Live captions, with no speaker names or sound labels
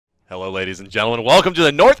Hello, ladies and gentlemen. Welcome to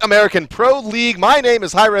the North American Pro League. My name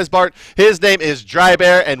is hi-rez Bart. His name is Dry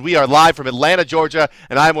Bear, and we are live from Atlanta, Georgia.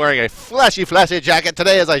 And I'm wearing a flashy jacket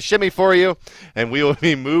today as I shimmy for you. And we will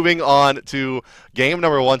be moving on to game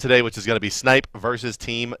number 1 today, which is going to be Snipe versus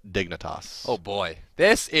Team Dignitas. Oh, boy.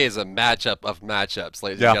 This is a matchup of matchups,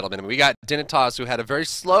 ladies and gentlemen. We got Dignitas, who had a very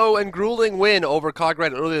slow and grueling win over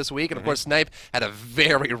Cogred earlier this week. And, of course, Snipe had a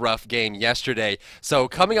very rough game yesterday. So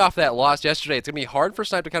coming off that loss yesterday, it's going to be hard for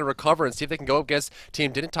Snipe to kind of recover and see if they can go up against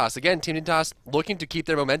Team Dignitas. Again, Team Dignitas looking to keep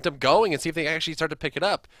their momentum going and see if they can actually start to pick it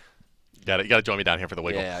up. You got to join me down here for the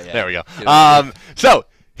wiggle. Yeah. There we go. So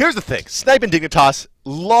here's the thing. Snipe and Dignitas,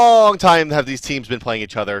 long time have these teams been playing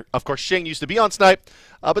each other. Of course, Shing used to be on Snipe,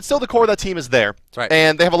 but still the core of that team is there. That's right.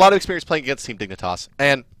 And they have a lot of experience playing against Team Dignitas.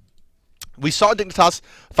 And we saw Dignitas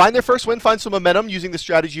find their first win, find some momentum using the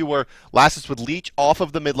strategy where Lassus would leech off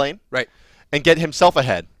of the mid lane and get himself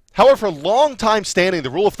ahead. However, for a long time standing, the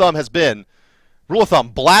rule of thumb has been,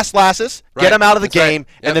 blast Lassus, get him out of the game,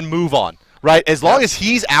 and then move on. Right? As long as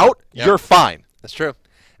he's out, you're fine. That's true.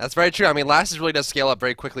 That's very true. I mean, Lassus really does scale up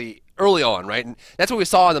very quickly early on, right? And that's what we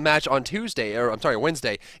saw in the match on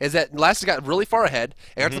Wednesday, is that Lassus got really far ahead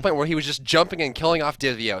and got to the point where he was just jumping and killing off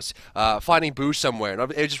Divios, finding Boosh somewhere.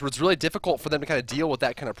 And it just was really difficult for them to kind of deal with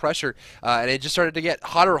that kind of pressure, and it just started to get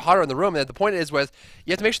hotter and hotter in the room. And the point is, you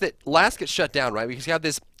have to make sure that Lassus gets shut down, right? Because you have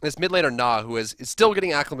this mid laner Na, who is still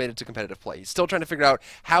getting acclimated to competitive play. He's still trying to figure out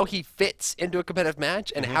how he fits into a competitive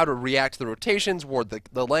match and how to react to the rotations, ward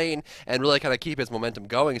the lane, and really kind of keep his momentum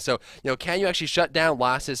going. So, can you actually shut down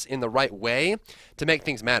Lassus in the right way to make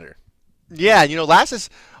things matter? Yeah, Lassus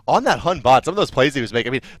on that Hun bot, some of those plays he was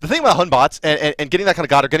making. I mean, the thing about Hun bots and getting that kind of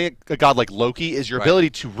god, or getting a god like Loki, is your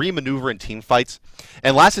ability to re-maneuver in team fights.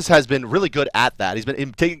 And Lassus has been really good at that. He's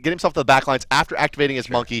been getting himself to the backlines after activating his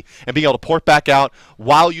monkey and being able to port back out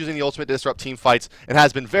while using the ultimate to disrupt team fights, and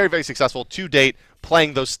has been very, very successful to date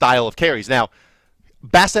playing those style of carries. Now,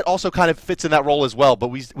 Bastet also kind of fits in that role as well, but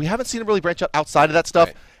we haven't seen him really branch out outside of that stuff.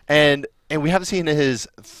 And we haven't seen his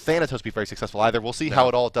Thanatos be very successful either. We'll see how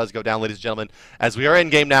it all does go down, ladies and gentlemen, as we are in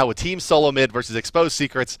game now with Team Solo Mid versus Exposed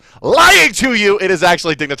Secrets. Lying to you, it is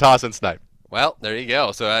actually Dignitas and Snipe. Well, there you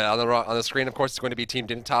go. So on the screen, of course, it's going to be Team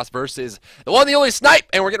Dignitas versus the one, the only Snipe,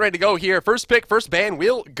 and we're getting ready to go here. First pick, first ban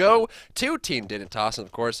will go to Team Dignitas, and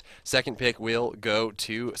of course, second pick will go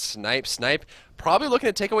to Snipe. Snipe probably looking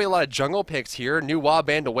to take away a lot of jungle picks here. New Wa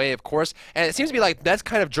banned away, of course, and it seems to be like that's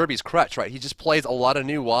kind of Jerby's crutch, right? He just plays a lot of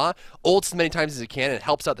New Wa, ults as many times as he can, and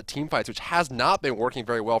helps out the team fights, which has not been working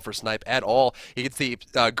very well for Snipe at all. He gets the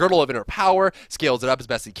girdle of inner power, scales it up as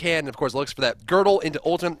best he can, and of course looks for that girdle into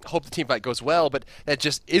ultimate, hope the team fight goes well, but that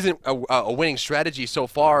just isn't a winning strategy so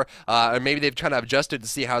far, or maybe they've kind of adjusted to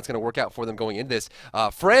see how it's going to work out for them going into this.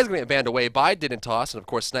 Freya's going to get banned away by Dignitas, and of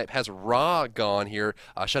course Snipe has Ra gone here,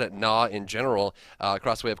 shut at Na in general.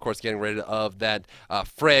 Across the way, of course, getting rid of that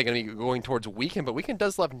Freya, going to be going towards Weekend, but Weekend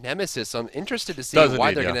does love Nemesis, so I'm interested to see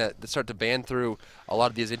why they're going to start to ban through a lot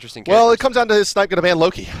of these interesting characters. Well, it comes down to Snipe going to ban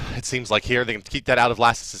Loki. It seems like here they can keep that out of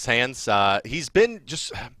Lassus' hands. He's been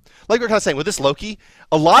just, like we were kind of saying, with this Loki,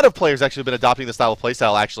 a lot of players actually have been adopting the style of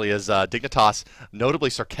playstyle, actually, as Dignitas, notably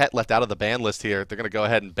Serket, left out of the ban list here. They're going to go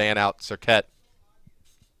ahead and ban out Serket.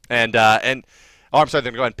 And oh, I'm sorry, they're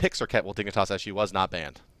going to go ahead and pick Serket while Dignitas actually was not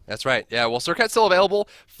banned. That's right. Yeah, well, Serket's still available.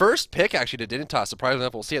 First pick, actually, to Dignitas. Surprisingly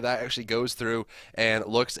enough, we'll see if that actually goes through and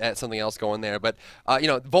looks at something else going there. But,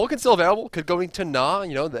 Vulcan's still available. Could go into Na.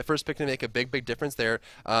 That first pick can make a big, big difference there.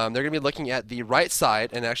 They're going to be looking at the right side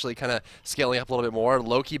and actually kind of scaling up a little bit more.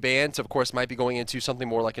 Loki banned, so of course, might be going into something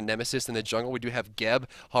more like a Nemesis in the jungle. We do have Geb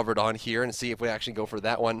hovered on here, and see if we actually go for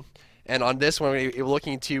that one. And on this one, we're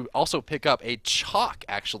looking to also pick up a Chalk,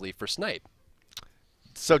 actually, for Snipe.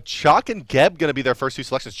 So Chalk and Geb going to be their first two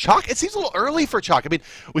selections. Chalk, it seems a little early for Chalk. I mean,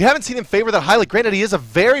 we haven't seen him favor that highly. Granted, he is a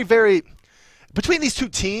very, very... Between these two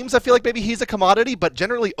teams, I feel like maybe he's a commodity, but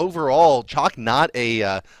generally overall, Chalk not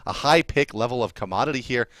a high pick level of commodity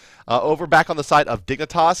here. Over back on the side of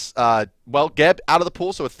Dignitas, well, Geb out of the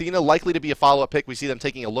pool, so Athena likely to be a follow-up pick. We see them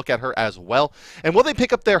taking a look at her as well. And will they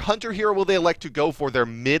pick up their Hunter here, or will they elect to go for their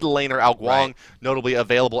mid laner, Ao Guang, notably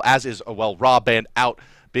available, as is, well, Ra banned out,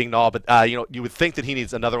 being Null, but you would think that he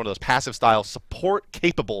needs another one of those passive style support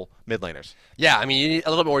capable mid laners. Yeah, I mean, you need a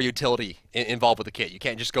little bit more utility involved with the kit. You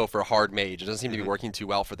can't just go for a hard mage. It doesn't seem to be working too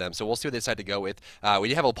well for them. So we'll see what they decide to go with. We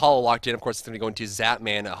do have Apollo locked in. Of course, it's going to be going to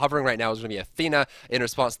Zapman. Hovering right now is going to be Athena in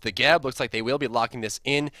response to the Geb. Looks like they will be locking this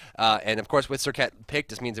in. And of course, with Serket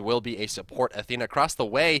picked, this means it will be a support Athena across the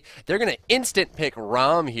way. They're going to instant pick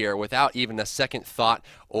Ram here without even a second thought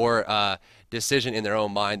or decision in their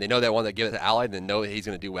own mind. They know they want to give it to Ally, and they know that he's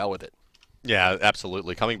going to do well with it. Yeah,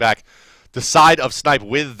 absolutely. Coming back the side of Snipe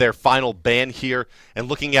with their final ban here, and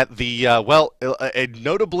looking at the,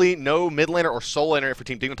 notably no mid laner or soul laner for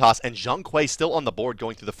Team Dignitas, and Zhang Kui still on the board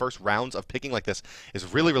going through the first rounds of picking like this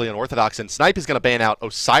is really, really unorthodox, and Snipe is going to ban out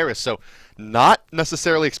Osiris, so not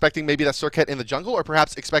necessarily expecting maybe that Circuit in the jungle, or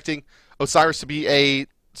perhaps expecting Osiris to be a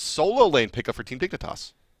solo lane pickup for Team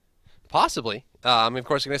Dignitas. Possibly. Of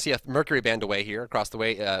course, you're going to see a Mercury band away here, across the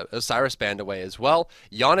way, Osiris band away as well.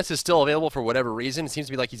 Giannis is still available for whatever reason. It seems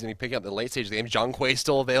to be like he's going to be picking up in the late stage of the game. Zhang Kui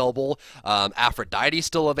still available. Aphrodite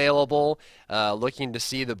still available. Looking to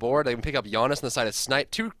see the board. They can pick up Giannis on the side of Snipe.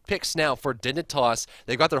 2 picks now for Dignitas.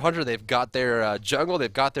 They've got their Hunter, they've got their jungle,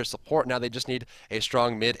 they've got their support. Now they just need a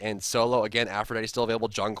strong mid and solo. Again, Aphrodite still available.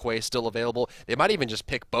 Zhang Kui still available. They might even just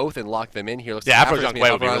pick both and lock them in here. Looks yeah, like Zhang Kui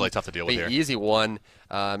would be really tough to deal with here. Easy one.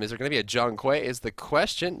 Is there going to be a Zhang Kui is the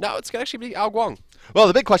question. No, it's going to actually be Ao Guang. Well,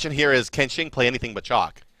 the big question here is, can Xing play anything but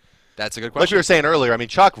Chalk? That's a good question. Like we were saying earlier, I mean,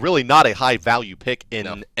 Chalk really not a high-value pick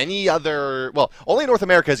in any other... Well, only in North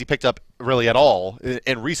America has he picked up really at all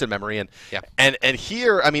in recent memory. And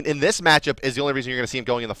here, I mean, in this matchup is the only reason you're going to see him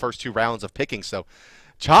going in the first 2 rounds of picking. So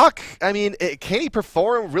Chalk, I mean, can he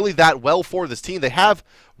perform really that well for this team? They have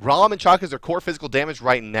Rom and Chalk as their core physical damage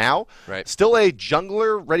right now. Right. Still a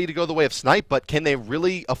jungler ready to go the way of Snipe, but can they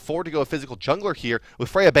really afford to go a physical jungler here? With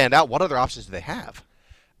Freya banned out, what other options do they have?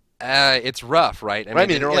 It's rough, right? I mean,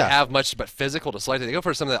 they don't really yeah. have much but physical to select. They go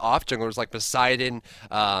for some of the off junglers like Poseidon,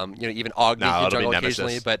 even Ogni can jungle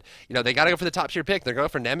occasionally. But they got to go for the top tier pick. They're going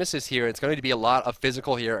for Nemesis here. It's going to be a lot of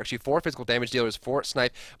physical here. Actually, 4 physical damage dealers for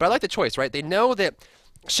Snipe. But I like the choice, right? They know that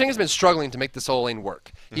Xing has been struggling to make the solo lane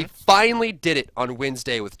work. He finally did it on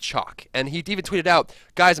Wednesday with Chalk. And he even tweeted out,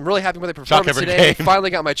 guys, I'm really happy with the performance today.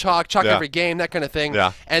 Finally got my Chalk every game, that kind of thing.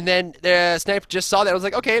 Yeah. And then Snipe just saw that. I was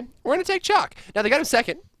like, okay, we're going to take Chalk. Now, they got him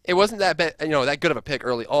second. It wasn't that that good of a pick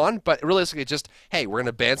early on, but realistically, just, hey, we're going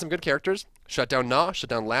to ban some good characters, shut down Na, shut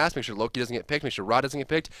down Last, make sure Loki doesn't get picked, make sure Rod doesn't get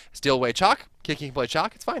picked, steal away Chalk, Kiki can play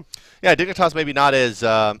Chalk, it's fine. Yeah, Dignitas maybe not as,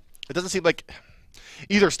 it doesn't seem like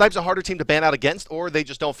either Snipe's a harder team to ban out against, or they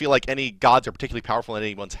just don't feel like any gods are particularly powerful in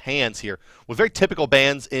anyone's hands here, with very typical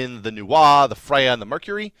bans in the Nuwa, the Freya, and the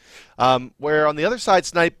Mercury, where on the other side,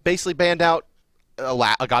 Snipe basically banned out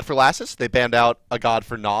a god for Lassus. They banned out a god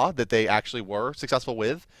for Na that they actually were successful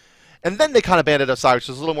with. And then they kind of banned out Osiris, which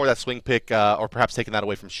was a little more that swing pick, or perhaps taking that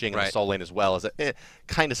away from Xing in the soul lane as well. As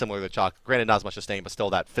kind of similar to Chalk. Granted, not as much sustain, but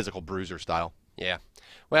still that physical bruiser style. Yeah.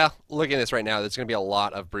 Well, looking at this right now, there's going to be a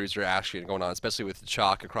lot of bruiser action going on, especially with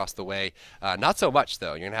Chalk across the way. Not so much,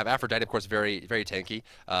 though. You're going to have Aphrodite, of course, very, very tanky,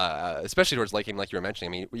 especially towards late game, like you were mentioning.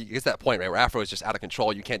 I mean, you get to that point, right, where Aphro is just out of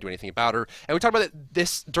control. You can't do anything about her. And we talked about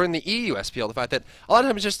this during the EU SPL, the fact that a lot of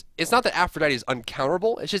times it's not that Aphrodite is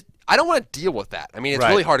uncounterable. It's just, I don't want to deal with that. I mean, it's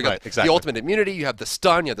really hard to go. Exactly. The ultimate immunity, you have the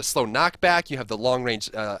stun, you have the slow knockback, you have the long-range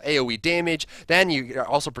AoE damage. Then you are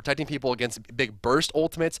also protecting people against big burst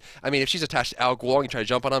ultimates. I mean, if she's attached to Ao Guang, you try to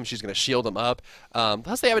jump on him, she's going to shield him up.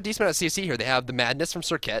 Plus, they have a decent amount of CC here. They have the Madness from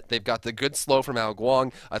Circuit. They've got the good slow from Ao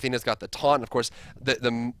Guang. Athena's got the taunt. And of course,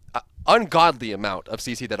 the ungodly amount of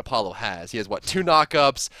CC that Apollo has. He has, what, 2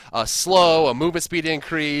 knockups, a slow, a movement speed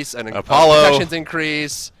increase, and a protections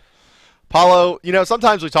increase. Apollo,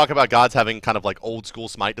 sometimes we talk about gods having kind of like old school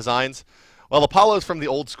Smite designs. Well, Apollo's from the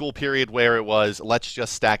old school period where it was, let's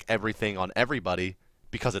just stack everything on everybody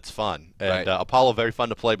because it's fun. And Apollo, very fun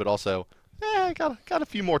to play, but also, got a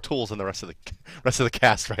few more tools than the rest of the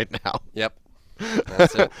cast right now. Yep.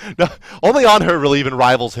 That's it. No, only on her really even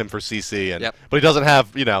rivals him for CC, but he doesn't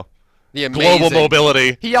have, the global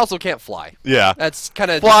mobility. He also can't fly. Yeah. That's kind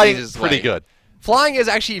of flying pretty good. Flying is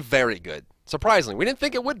actually very good. Surprisingly, we didn't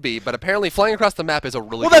think it would be, but apparently flying across the map is a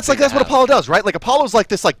really that's what Apollo does, right? Like Apollo's like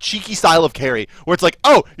this cheeky style of carry where it's like,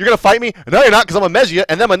 oh, you're gonna fight me, no, you're not, because I'm gonna measure you,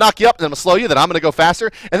 and then I'm gonna knock you up, and then I'm gonna slow you, then I'm gonna go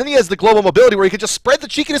faster, and then he has the global mobility where he can just spread the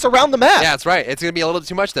cheekiness around the map. Yeah, that's right. It's gonna be a little bit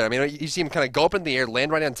too much there. I mean, you see him kind of go up in the air,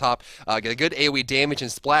 land right on top, get a good AoE damage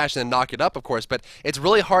and splash, and then knock it up, of course. But it's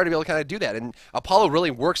really hard to be able to kind of do that. And Apollo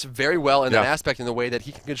really works very well in that aspect, in the way that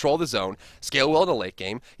he can control the zone, scale well in the late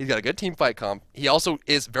game. He's got a good team fight comp. He also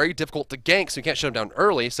is very difficult to gank, so you can't shut him down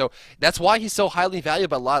early, so that's why he's so highly valued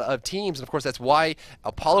by a lot of teams, and of course that's why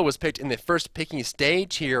Apollo was picked in the first picking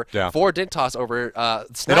stage here for Dignitas over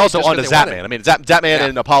Snipe. And also on to Zapman. I mean, Zapman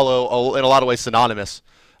and Apollo in a lot of ways synonymous,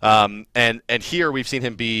 and here we've seen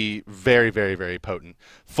him be very, very, very potent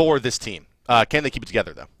for this team. Can they keep it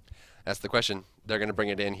together though? That's the question. They're going to bring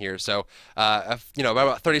it in here. So,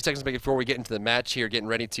 about 30 seconds before we get into the match here, getting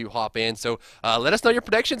ready to hop in. So, let us know your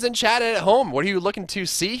predictions in chat at home. What are you looking to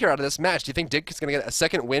see here out of this match? Do you think Dig is going to get a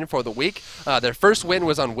second win for the week? Their first win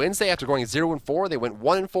was on Wednesday after going 0-4. They went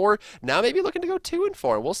 1-4. Now maybe looking to go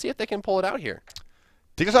 2-4. We'll see if they can pull it out here.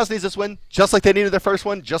 Dignitas needs this win, just like they needed their first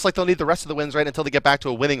one, just like they'll need the rest of the wins, right, until they get back to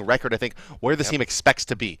a winning record, I think, where the team expects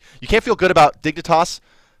to be. You can't feel good about Dignitas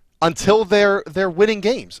until they're winning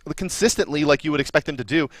games consistently like you would expect them to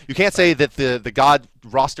do. You can't say that the God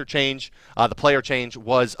roster change, the player change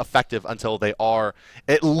was effective until they are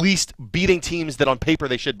at least beating teams that on paper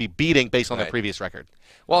they should be beating based on their previous record.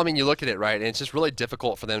 Well, I mean, you look at it, right, and it's just really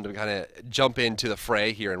difficult for them to kind of jump into the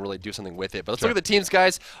fray here and really do something with it. But let's look at the teams,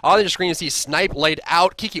 guys. On your screen, you see Snipe laid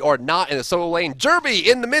out, Kiki or not in the solo lane, Derby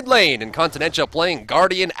in the mid lane, and Continental playing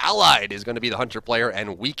Guardian. Allied is going to be the Hunter player,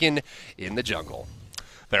 and Weaken in the jungle.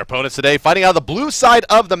 Their opponents today fighting out of the blue side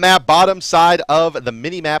of the map, bottom side of the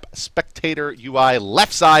mini-map spectator UI.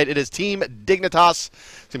 Left side, it is Team Dignitas.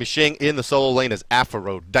 It's going to be Shing in the solo lane as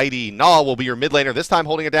Aphrodite. Na will be your mid laner, this time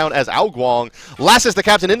holding it down as Aoguang. Lassus, the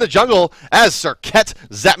captain in the jungle as Serket.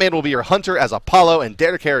 Zapman will be your hunter as Apollo, and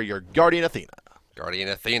Dare to carry your Guardian Athena. Guardian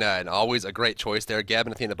Athena, and always a great choice there. Gab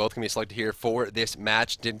and Athena both going to be selected here for this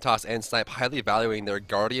match. Dignitas and Snipe highly evaluating their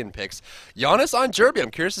Guardian picks. Giannis on Derby.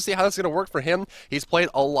 I'm curious to see how that's going to work for him. He's played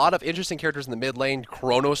a lot of interesting characters in the mid lane,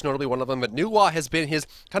 Kronos notably one of them, but Nuwa has been his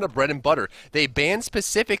kind of bread and butter. They banned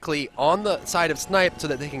specifically on the side of Snipe so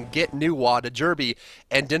that they can get Nuwa to Derby,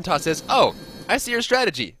 and Dignitas says, oh, I see your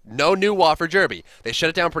strategy. No Nuwa for Derby. They shut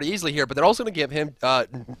it down pretty easily here, but they're also going to give him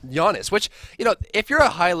Giannis, which, you know, if you're a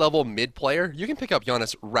high-level mid player, you can pick up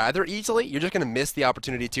Giannis rather easily. You're just going to miss the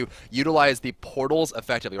opportunity to utilize the portals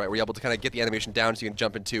effectively, right? Where you're able to kind of get the animation down so you can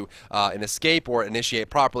jump into an escape or initiate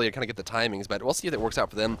properly and kind of get the timings, but we'll see if it works out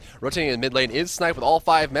for them. Rotating in the mid lane is Snipe with all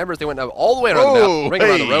 5 members. They went all the way around the map, ring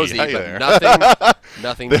around the rosy, but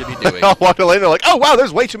nothing to be doing. Walk the lane, they're like, oh wow,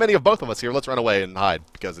 there's way too many of both of us here. Let's run away and hide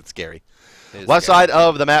because it's scary. Left side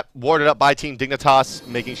of the map, warded up by Team Dignitas,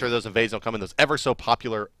 making sure those invades don't come in, those ever so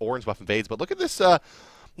popular orange buff invades. But look at this, look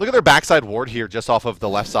at their backside ward here, just off of the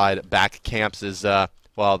left side back camps is,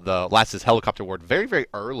 well, the Lassus helicopter ward, very, very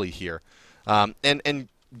early here. And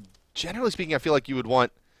generally speaking, I feel like you would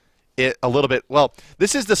want it a little bit, well,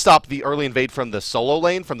 this is to stop the early invade from the solo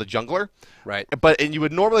lane, from the jungler. Right. And you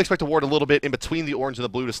would normally expect to ward a little bit in between the orange and the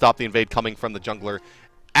blue to stop the invade coming from the jungler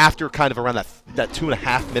after kind of around that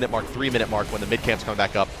 2.5 minute mark, 3 minute mark when the mid camp's coming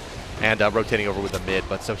back up and rotating over with the mid.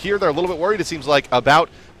 But so here they're a little bit worried, it seems like, about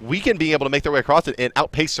Weaken being able to make their way across it and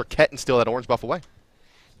outpace Serket and steal that orange buff away.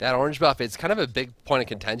 That orange buff is kind of a big point of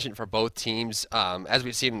contention for both teams, as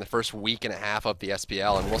we've seen in the first week and a half of the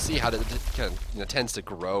SPL, and we'll see how it kind of, tends to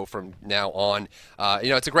grow from now on.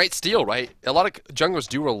 It's a great steal, right? A lot of junglers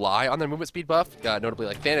do rely on their movement speed buff, notably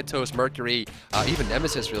like Thanatos, Mercury, even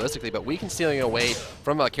Nemesis realistically, but Weaken stealing away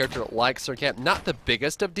from a character like Serket, not the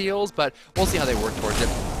biggest of deals, but we'll see how they work towards it.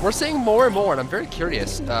 We're seeing more and more, and I'm very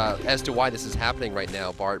curious as to why this is happening right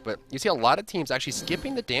now, Bart, but you see a lot of teams actually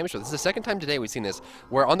skipping the damage buff. This is the second time today we've seen this,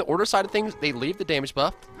 where on the order side of things, they leave the damage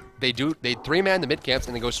buff, they 3-man the mid camps,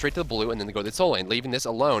 and they go straight to the blue, and then they go to the solo lane, leaving this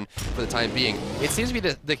alone for the time being. It seems to be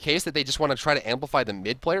the case that they just want to try to amplify the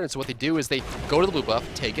mid player, and so what they do is they go to the blue buff,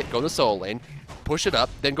 take it, go to the solo lane, push it up,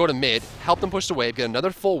 then go to mid, help them push the wave, get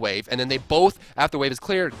another full wave, and then they both, after the wave is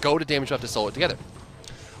cleared, go to damage buff to solo it together.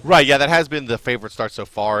 Right, yeah, that has been the favorite start so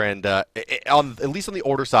far, and at least on the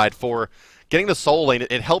order side, for getting the solo lane,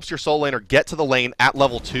 it helps your solo laner get to the lane at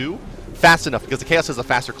level 2 fast enough, because the Chaos has a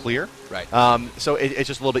faster clear. Right. So it's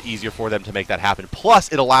just a little bit easier for them to make that happen.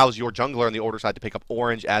 Plus, it allows your jungler on the order side to pick up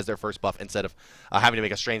orange as their first buff instead of having to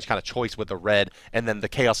make a strange kind of choice with the red, and then the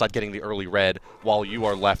Chaos side getting the early red while you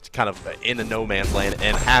are left kind of in a no man's land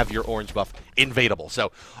and have your orange buff invadable.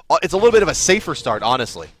 So it's a little bit of a safer start,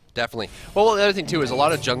 honestly. Definitely. Well, the other thing, too, is a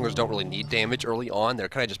lot of junglers don't really need damage early on. They're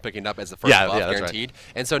kind of just picking it up as the first buff, guaranteed.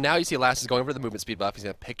 Right. And so now you see Lassus going for the movement speed buff. He's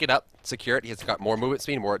going to pick it up, secure it. He's got more movement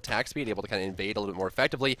speed, more attack speed, able to kind of invade a little bit more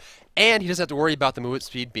effectively. And he doesn't have to worry about the movement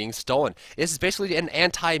speed being stolen. This is basically an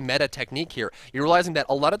anti-meta technique here. You're realizing that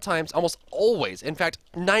a lot of times, almost always, in fact,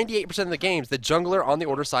 98% of the games, the jungler on the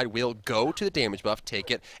order side will go to the damage buff,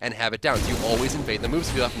 take it, and have it down. So you always invade the movement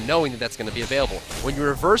speed buff knowing that that's going to be available. When you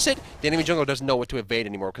reverse it, the enemy jungler doesn't know what to evade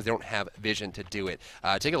anymore because they don't have vision to do it.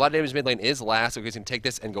 Taking a lot of damage mid lane is last, so he's going to take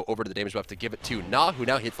this and go over to the damage buff to give it to Na, who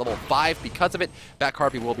now hits level 5 because of it. Back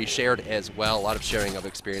Harpy will be shared as well. A lot of sharing of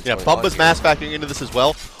experience. Yeah, Bumba's Mass factoring into this as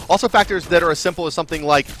well. Also factors that are as simple as something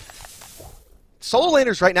like solo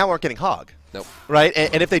laners right now aren't getting hog. Nope. Right?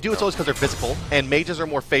 And if they do, it's always because they're physical, and mages are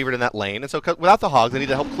more favored in that lane, and so without the hog, they need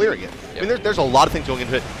to help clearing it. Yep. I mean, there's a lot of things going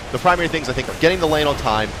into it. The primary things, I think, are getting the lane on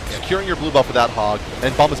time, securing your blue buff without hog,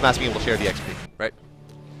 and Bumba's Mass being able to share the XP. Right.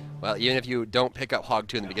 Well, even if you don't pick up Hog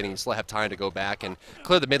 2 in the beginning, you still have time to go back and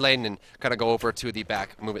clear the mid lane and kind of go over to the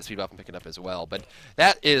back movement speed buff and pick it up as well. But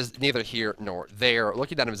that is neither here nor there.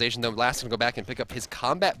 Looking at itemization, though, Last is going to go back and pick up his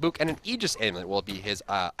combat book, and an Aegis amulet will be his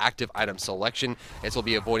active item selection. This will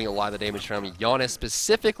be avoiding a lot of the damage from Giannis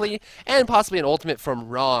specifically, and possibly an ultimate from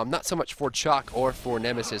Rom. Not so much for Chuck or for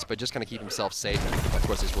Nemesis, but just kind of keep himself safe. Of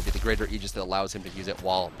course, this will be the greater Aegis that allows him to use it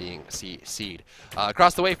while being CC'd.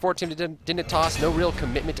 Across the way, 14 didn't toss. No real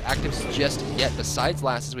commitment to actives just yet. Besides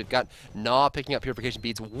Lasses, we've got Gnaw picking up Purification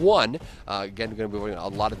Beads 1. Again, we're going to be avoiding a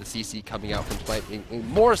lot of the CC coming out from Smite.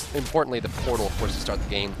 More importantly, the portal, of course, to start the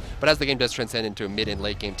game. But as the game does transcend into a mid and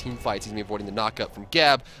late game team fights, he's going to be avoiding the knockup from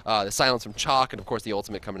Gab, the silence from Chalk, and of course the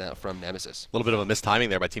ultimate coming out from Nemesis. A little bit of a mistiming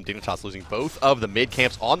there by Team Dignitas, losing both of the mid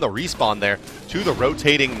camps on the respawn there to the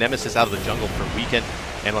rotating Nemesis out of the jungle for Weekend.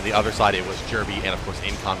 And on the other side, it was Jerby and, of course,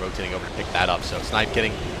 Incon rotating over to pick that up. So Snipe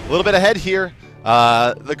getting a little bit ahead here.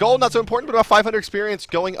 The gold, not so important, but about 500 experience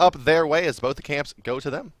going up their way as both the camps go to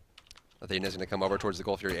them. Athena's going to come over towards the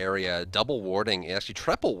Gold Fury area. Double warding, actually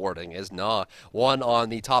triple warding is Gnaw. One on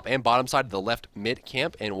the top and bottom side of the left mid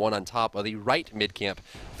camp, and one on top of the right mid camp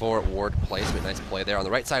for ward placement. Nice play there. On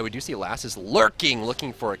the right side, we do see Lasses lurking,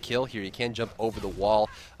 looking for a kill here. He can jump over the wall,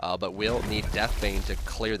 but will need Deathbane to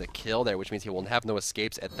clear the kill there, which means he will have no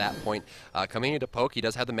escapes at that point. Coming into poke, he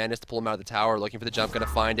does have the madness to pull him out of the tower. Looking for the jump, going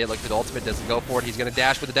to find it. Looking for the ultimate, doesn't go for it. He's going to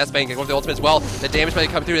dash with the Deathbane, going to go for the ultimate as well. The damage might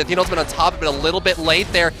come through. The Athena ultimate on top, but a little bit late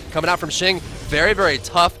there, coming out from Xing. Very, very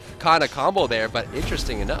tough kind of combo there, but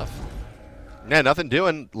interesting enough. Yeah, nothing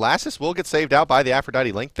doing. Lassus will get saved out by the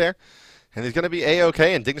Aphrodite Link there. And he's going to be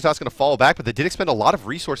A-OK, and Dignitas going to fall back, but they did expend a lot of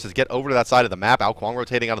resources to get over to that side of the map. Ao Kuang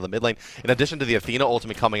rotating out of the mid lane, in addition to the Athena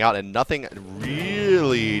ultimate coming out, and nothing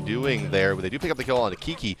really doing there. They do pick up the kill on the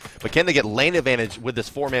Kiki, but can they get lane advantage with this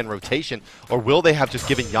 4-man rotation, or will they have just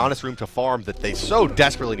given Giannis room to farm that they so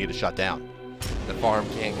desperately need to shut down? The farm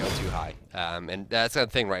can't go too high. And that's the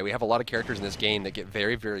thing, right? We have a lot of characters in this game that get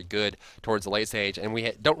very, very good towards the late stage, and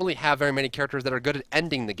we don't really have very many characters that are good at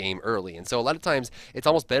ending the game early. And so a lot of times, it's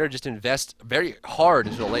almost better just to invest very hard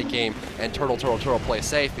into the late game and turtle play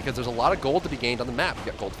safe, because there's a lot of gold to be gained on the map.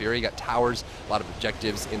 You got Gold Fury, you got towers, a lot of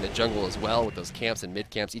objectives in the jungle as well, with those camps and mid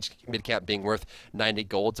camps, each mid camp being worth 90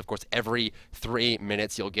 golds. Of course, every 3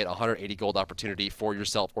 minutes, you'll get 180 gold opportunity for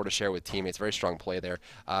yourself or to share with teammates. Very strong play there.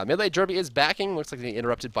 Mid lane Jerby is backing. Looks like they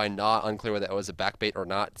interrupted by Gnaw. Unclear whether that was a backbait or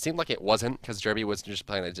not. It seemed like it wasn't, because Jerby was just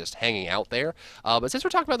playing just hanging out there. But since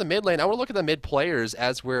we're talking about the mid lane, I want to look at the mid players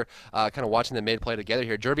as we're kind of watching the mid play together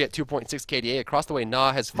here. Jerby at 2.6 KDA. Across the way,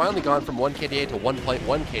 Gnaw has finally gone from 1 KDA to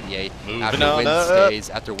 1.1 KDA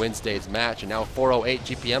after Wednesday's match, and now 408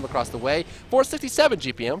 GPM across the way, 467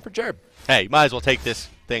 GPM for Jerb. Hey, might as well take this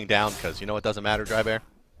thing down, because you know what doesn't matter, Dry Bear?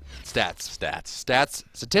 Stats.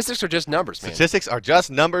 Statistics are just numbers, man. Statistics are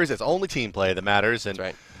just numbers. It's only team play that matters. And that's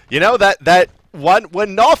right. You know, that one,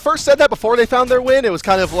 when Gnaw first said that before they found their win, it was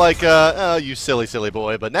kind of like, oh, you silly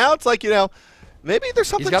boy. But now it's like, you know, maybe there's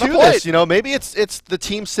something to this. You know, maybe it's the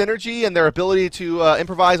team synergy and their ability to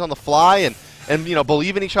improvise on the fly and you know,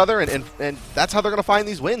 believe in each other, and that's how they're going to find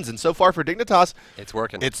these wins. And so far for Dignitas, it's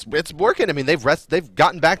working. It's working. I mean, they've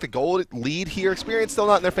gotten back the gold lead here. Experience still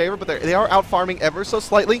not in their favor, but they are out farming ever so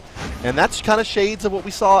slightly, and that's kind of shades of what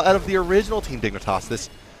we saw out of the original Team Dignitas.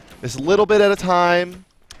 This little bit at a time.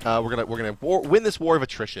 We're gonna win this war of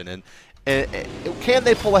attrition, and can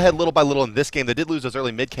they pull ahead little by little in this game? They did lose those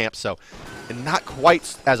early mid camps, so not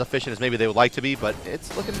quite as efficient as maybe they would like to be, but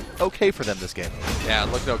it's looking okay for them this game. Yeah,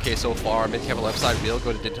 looking okay so far. Mid camp on the left side, will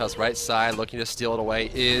go to Dignitas right side, looking to steal it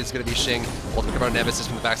away is going to be Xing. Ultimate coming out Nemesis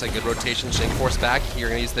from the backside, good rotation. Xing forced back here,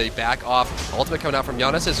 going to use the back off. Ultimate coming out from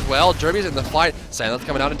Giannis as well. Jerby's in the fight. Silence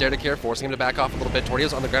coming out and Dare to Care, forcing him to back off a little bit.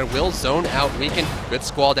 Tornado's on the ground, will zone out Weaken. Good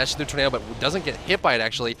squall, dashes through Tornado, but doesn't get hit by it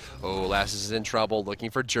actually. Oh, Lassus is in trouble, looking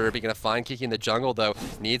for Jerby. Going to find Kiki in the jungle though.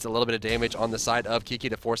 Needs a little bit of damage on the side of Kiki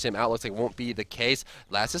to force him out. Looks like it won't be the case.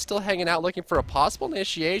 Last is still hanging out, looking for a possible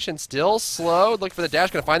initiation. Still slow, looking for the dash.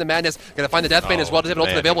 Going to find the madness. Going to find the Deathbane as well. Does have an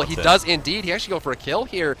ultimate available? He does indeed. He actually go for a kill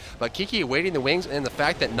here, but Kiki waiting the wings, and the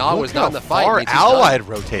fact that Gnaw was not in the fight. Our allied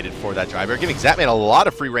rotated for that driver, giving Zapman a lot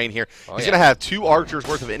of free reign here. He's going to have 2 archers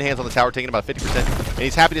worth of in-hands on the tower, taking about 50%, and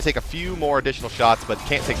he's happy to take a few more additional shots, but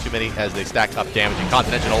can't take too many as they stack up damage. And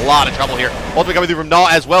Continental in a lot of trouble here. Ultimate coming through from Gnaw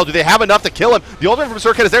as well. Do they have enough to kill him? The ultimate from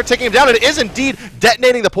Circuit is there, taking him down, and it is indeed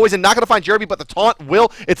detonating the poison. Not going to find Jerby, but the taunt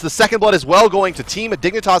will. It's the second blood as well going to Team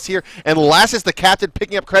Dignitas here, and Lassus, the captain,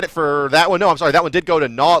 picking up credit for that one. No, I'm sorry, that one did go to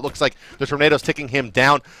Gnaw. It looks like the Tornado's ticking him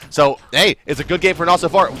down. So, hey, it's a good game for Gnaw so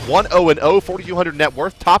far. 1-0-0, 4,200 net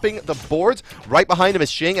worth, topping the boards. Right behind him is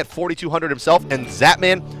Xing at 4,200 himself, and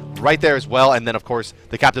Zapman right there as well. And then, of course,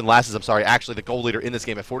 the Captain Lasses, actually the gold leader in this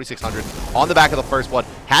game at 4,600 on the back of the first blood,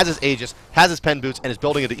 has his Aegis, has his pen boots, and is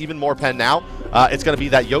building into even more pen now. It's going to be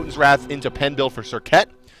that Jotun's Wrath into pen build for Serket.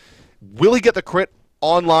 Will he get the crit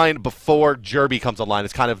online before Jerby comes online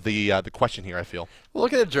is kind of the question here, I feel. Well,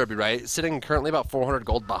 look at Jerby, right? Sitting currently about 400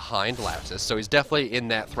 gold behind Lapsus, so he's definitely in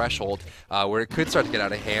that threshold where it could start to get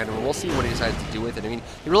out of hand, and we'll see what he decides to do with it. I mean,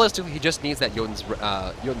 realistically, he just needs that Jotun's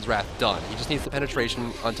Wrath done. He just needs the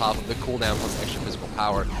penetration on top of the cooldown plus extra physical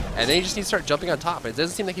power, and then he just needs to start jumping on top. It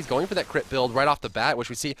doesn't seem like he's going for that crit build right off the bat, which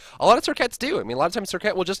we see a lot of Serkets do. I mean, a lot of times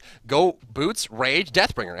Serket will just go Boots, Rage,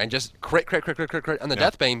 Deathbringer, and just crit on the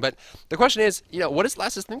Deathbane. But the question is, you know, what is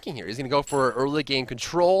Lassus thinking here? Is he going to go for early game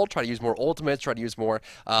control, try to use more ultimates, try to use more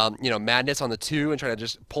madness on the 2 and try to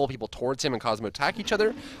just pull people towards him and cause them to attack each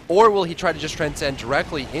other? Or will he try to just transcend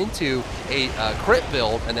directly into a crit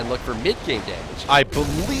build and then look for mid-game damage? I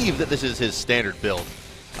believe that this is his standard build,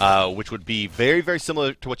 which would be very, very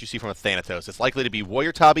similar to what you see from a Thanatos. It's likely to be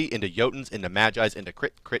Warrior Tabi into Jotuns, into Magi's, into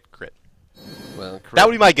crit. Well, crit that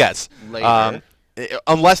would be my guess.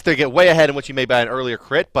 Unless they get way ahead in which you may buy an earlier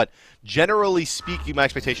crit, but generally speaking, my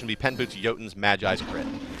expectation would be pen boots, Jotuns, Magi's, crit.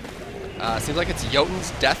 Seems like it's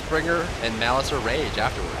Jotun's, Deathbringer, and Malice or Rage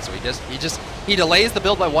afterwards. So he delays the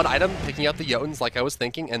build by 1 item, picking up the Jotuns like I was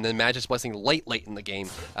thinking, and then Magic's Blessing late in the game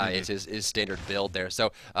is his standard build there.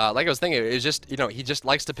 So like I was thinking, it's just, he just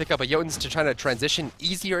likes to pick up a Jotuns to try to transition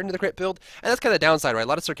easier into the crit build, and that's kind of the downside, right? A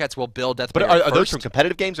lot of Serkets will build Deathbringer But are those from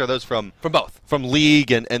competitive games, or are those from both? From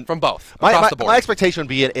League and from both, across the board. My expectation would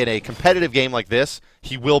be in a competitive game like this,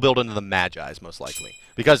 he will build into the Magi's most likely,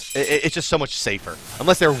 because it's just so much safer.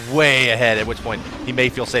 Unless they're way ahead, at which point he may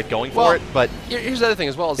feel safe going for it. But here's the other thing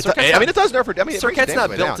as well. it does nerf. Serket's not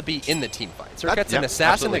built to be in the team fight. Serket's an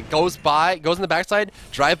assassin that goes in the backside,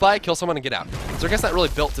 drive by, kill someone, and get out. Serket's not really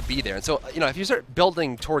built to be there. And so, if you start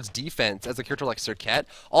building towards defense as a character like Serket,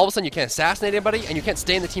 all of a sudden you can't assassinate anybody, and you can't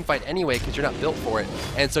stay in the team fight anyway because you're not built for it.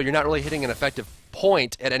 And so you're not really hitting an effective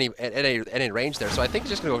point at any range there. So I think he's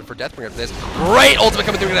just going to go for Deathbringer for this. Great ultimate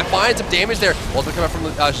coming through, going to find some damage there. Ultimate coming from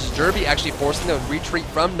Jerby, actually forcing the retreat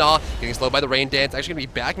from Gnaw, getting slowed by the Rain Dance, actually going to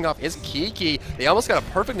be backing off his Kiki. They almost got a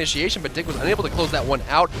perfect initiation, but Dig was unable to close that one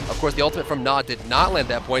out. Of course, the ultimate from Gnaw did not land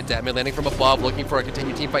that point. Datman landing from above, looking for a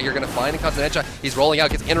continued team fight. You're going to find Incontinentia. He's rolling out,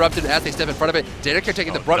 gets interrupted as they step in front of it. Datacare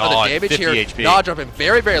taking the brunt of the damage here. HP. Gnaw dropping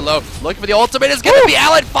very, very low. Looking for the ultimate. Is going to be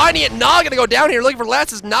Allied finding it. Gnaw going to go down here. Looking for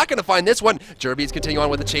Lassus. Is not going to find this one. Jerby's continuing on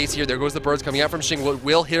with the chase here. There goes the birds coming out from Shing.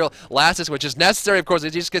 Will hit Lassus, which is necessary, of course.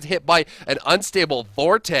 It just gets hit by an unstable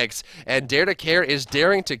vortex, and Dare to Care is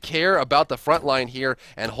daring to care about the front line here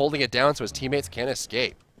and holding it down so his teammates can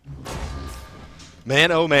escape.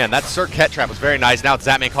 Man, oh man, that Serket trap was very nice. Now it's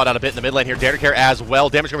Zatman caught out a bit in the mid lane here. Dare to Care as well.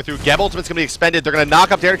 Damage coming through. Geb ultimate's going to be expended. They're going to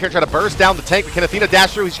knock up Dare to Care, try to burst down the tank. But can Athena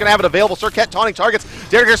dash through? He's going to have it available. Serket taunting targets.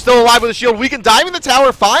 Dare to Care still alive with a shield. Weekend diving the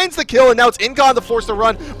tower, finds the kill, and now it's Incon to force the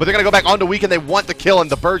run. But they're going to go back onto Weekend. They want the kill,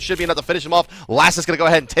 and the bird should be enough to finish him off. Last is going to go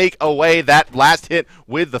ahead and take away that last hit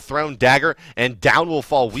with the thrown dagger, and down will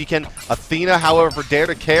fall Weekend. Athena, however, for Dare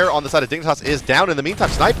to Care on the side of Dignitas is down. In the meantime,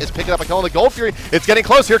 Snipe is picking up a kill on the Gold Fury. It's getting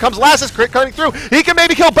close. Here comes Lassus, crit cutting through. He can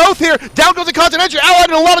maybe kill both here. Down goes the Continental. Allied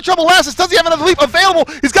in a lot of trouble. Lassus, does he have another leap available?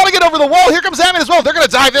 He's got to get over the wall. Here comes Zatman as well. They're going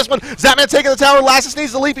to dive this one. Zatman taking the tower. Lassus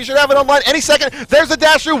needs the leap. He should have it online any second. There's the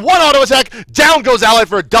dash through. One auto attack. Down goes Allied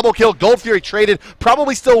for a double kill. Gold Fury traded.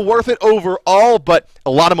 Probably still worth it overall, but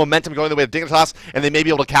a lot of momentum going the way of Dignitas, and they may be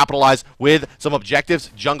able to capitalize with some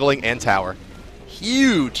objectives, jungling, and tower.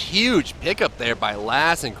 Huge pickup there by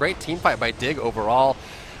Lass, and great team fight by Dig overall.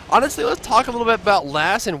 Honestly, let's talk a little bit about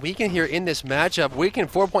Lass and Weekend here in this matchup.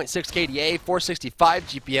 Weekend 4.6 KDA, 465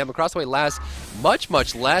 GPM. Across the way, Lass much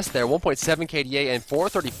less there, 1.7 KDA and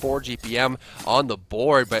 434 GPM on the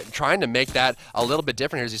board. But trying to make that a little bit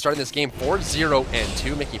different here as he's starting this game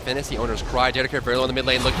 4-0-2, making fantasy owners cry. Dare to Care very low in the mid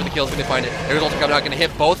lane, looking for the kills, going to find it. There's also coming out, going to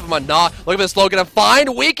hit both of them on Gnaw. Look at this slow, going to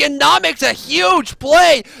find Weekend. Gnaw makes a huge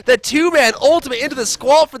play. The two-man ultimate into the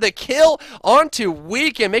Squall for the kill onto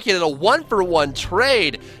Weekend, making it a 1-for-1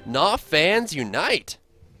 trade. Gnaw fans unite.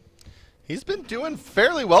 He's been doing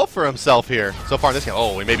fairly well for himself here so far in this game.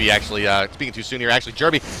 Oh, we may be actually speaking too soon here. Actually,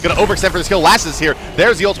 Jerby going to overextend for this kill. Lassus here.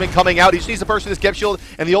 There's the ultimate coming out. He just needs to burst through this Geb shield,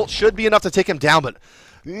 and the ult should be enough to take him down, but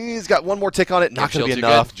he's got one more tick on it. Not going to be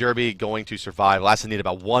enough. Jerby going to survive. Lassus need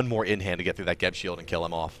about one more in hand to get through that Geb shield and kill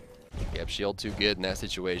him off. Yep, shield too good in that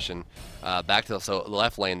situation. Back to the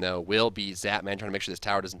left lane, though, will be Zapman trying to make sure this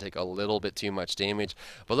tower doesn't take a little bit too much damage.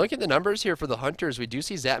 But look at the numbers here for the Hunters. We do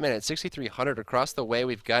see Zapman at 6,300. Across the way,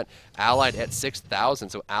 we've got Allied at 6,000.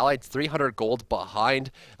 So Allied 300 gold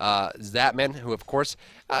behind Zapman, who, of course,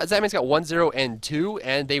 Zapman's got 1-0 and 2,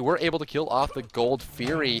 and they were able to kill off the Gold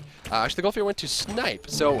Fury. Actually, the Gold Fury went to Snipe.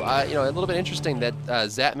 So, you know, a little bit interesting that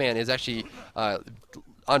Zapman is actually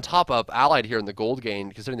on top of Allied here in the gold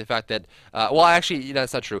gain, considering the fact that, well, actually, you know,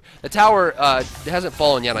 that's not true. The tower hasn't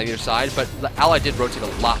fallen yet on either side, but Allied did rotate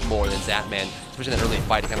a lot more than Zapman, especially in that early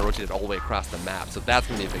fight. He kind of rotated all the way across the map, so that's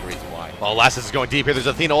going to be a big reason why. Well, Lassus is going deep here. There's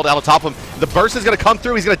Athena ult out on top of him. The burst is going to come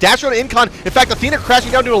through. He's going to dash around to Incon. In fact, Athena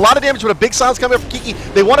crashing down, doing a lot of damage, but a big silence coming up from Kiki.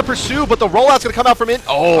 They want to pursue, but the rollout's going to come out from in.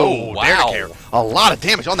 Oh, wow. A lot of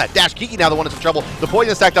damage on that dash. Kiki now the one that's in trouble. The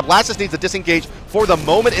poison is stacked up. Lassus needs to disengage for the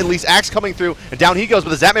moment, at least. Axe coming through, and down he goes, but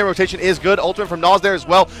the Zapman rotation is good. Ultimate from Nas there as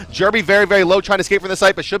well. Jerby very, very low, trying to escape from the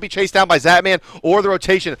site, but should be chased down by Zapman or the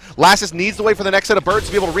rotation. Lassus needs to wait for the next set of birds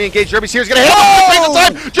to be able to re-engage. Jerby's here. He's going to hit him at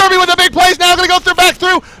the time. Jerby with the big plays now, going to go through back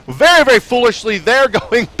through. Very, very foolishly there,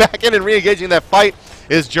 going back in and re-engaging that fight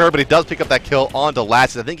is Jer, but he does pick up that kill onto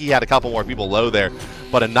Lassus. I think he had a couple more people low there,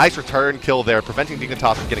 but a nice return kill there, preventing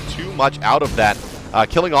Dignitas from getting too much out of that.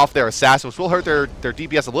 Killing off their assassin, which will hurt their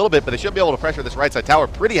DPS a little bit, but they should be able to pressure this right side tower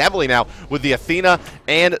pretty heavily now with the Athena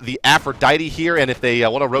and the Aphrodite here, and if they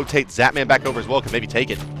want to rotate Zapman back over as well, can maybe take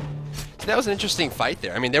it. So that was an interesting fight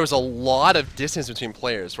there. I mean, there was a lot of distance between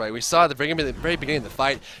players, right? We saw at the very beginning of the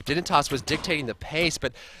fight, Dignitas was dictating the pace,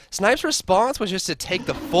 but Snipe's response was just to take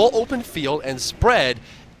the full open field and spread.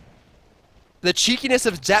 The cheekiness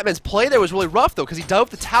of Zapman's play there was really rough, though, because he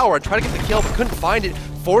dove the tower and tried to get the kill, but couldn't find it,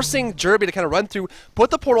 forcing Jerby to kind of run through,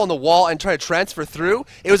 put the portal on the wall, and try to transfer through.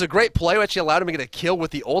 It was a great play, which actually allowed him to get a kill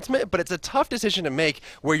with the ultimate, but it's a tough decision to make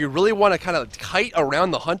where you really want to kind of kite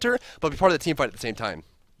around the Hunter, but be part of the team fight at the same time.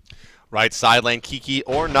 Right side lane, Kiki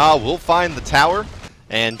or Na will find the tower,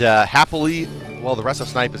 and happily, well, the rest of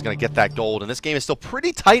Snipe is going to get that gold. And this game is still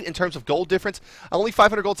pretty tight in terms of gold difference. Only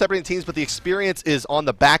 500 gold separating teams, but the experience is on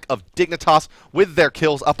the back of Dignitas with their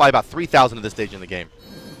kills up by about 3,000 at this stage in the game.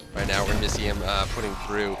 Right now, we're going to see him putting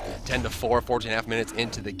through 10-4, 14.5 minutes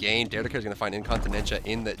into the game. Daredevil is going to find Incontinentia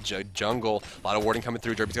in the jungle. A lot of warding coming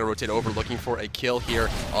through. Jerby's going to rotate over, looking for a kill here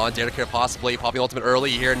on Daredevil, possibly popping ultimate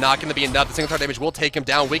early here. Not going to be enough. The single target damage will take him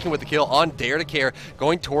down. Weaken with the kill on Daredevil,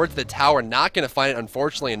 going towards the tower. Not going to find it,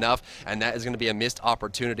 unfortunately enough, and that is going to be a missed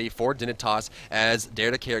opportunity for Dignitas as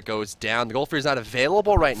Daredevil goes down. The Gold Fury is not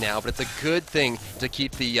available right now, but it's a good thing to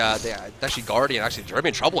keep the actually Guardian, actually Jerby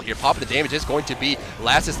in trouble here. Popping the damage is going to be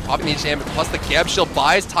Lassus. Popping the damage, plus the cab shield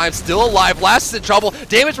buys time, still alive. Lassus in trouble.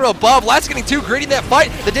 Damage from above. Lassus getting too greedy in that fight.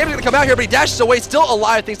 The damage is going to come out here, but he dashes away, still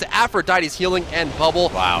alive thanks to Aphrodite's healing and bubble.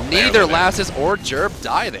 Wow. Neither Lassus or Jerb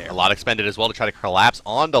die there. A lot expended as well to try to collapse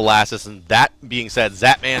onto Lassus, and that being said,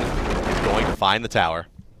 Zapman is going to find the tower.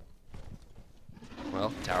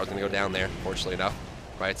 Well, tower's going to go down there, fortunately enough.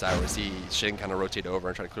 Right side, we see Shin kind of rotate over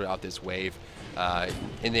and try to clear out this wave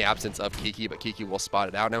in the absence of Kiki, but Kiki will spot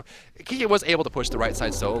it out. Now, Kiki was able to push the right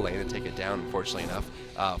side solo lane and take it down, unfortunately enough,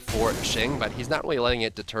 for Shing, but he's not really letting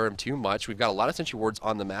it deter him too much. We've got a lot of sentry wards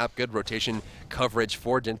on the map, good rotation coverage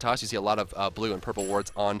for Dignitas. You see a lot of blue and purple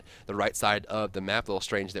wards on the right side of the map. A little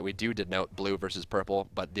strange that we do denote blue versus purple,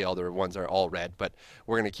 but the other ones are all red, but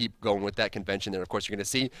we're going to keep going with that convention there. Of course, you're going to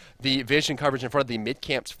see the vision coverage in front of the mid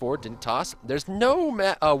camps for Dignitas. There's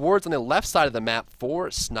no wards on the left side of the map for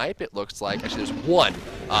Snipe, it looks like. Actually, there's one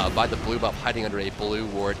by the blue buff, hiding under a blue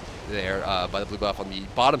ward there by the blue buff. On the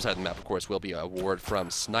bottom side of the map, of course, will be a ward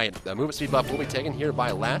from Snipe. The movement speed buff will be taken here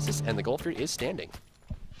by Lassus, and the Gold Fury is standing.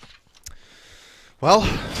 Well,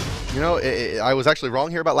 you know, I was actually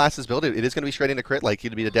wrong here about Lassus' build. It is going to be straight into crit, like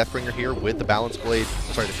he'd be the Deathbringer here with the balance blade,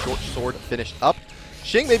 sorry, the short sword finished up.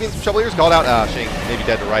 Shing maybe in some trouble here. He's called out. Shing, maybe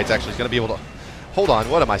dead to rights, actually. He's going to be able to... Hold on,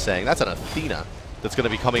 what am I saying? That's an Athena that's going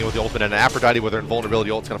to be coming with the ultimate, and an Aphrodite with her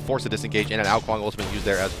invulnerability ult. It's going to force a disengage, and an Alquang ultimate used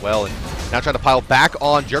there as well. And now trying to pile back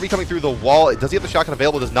on Jerby coming through the wall. Does he have the shotgun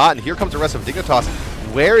available? Does not. And here comes the rest of Dignitas.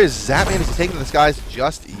 Where is Zapman? Is he taken to the skies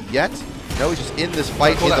just yet? No, he's just in this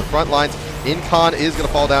fight in the front lines. Incon is going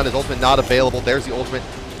to fall down. His ultimate not available. There's the ultimate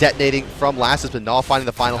detonating from Lassus, but Naw finding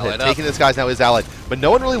the final hit. Taking this guy's now is Allied. But no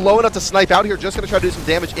one really low enough to snipe out here. Just going to try to do some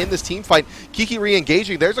damage in this team fight. Kiki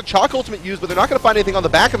re-engaging. There's a Chalk ultimate used, but they're not going to find anything on the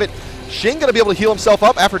back of it. Shing going to be able to heal himself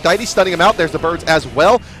up. Aphrodite stunning him out. There's the birds as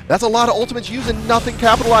well. That's a lot of ultimates used and nothing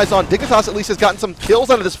capitalized on. Dignitas at least has gotten some kills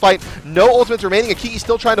out of this fight. No ultimates remaining. And Kiki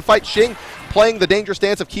still trying to fight Shing, playing the dangerous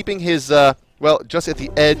stance of keeping his, well, just at the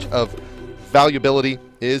edge of valuability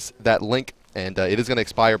is that link. And it is going to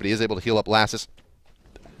expire, but he is able to heal up Lassus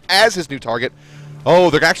as his new target. Oh,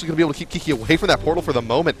 they're actually going to be able to keep Kiki away from that portal for the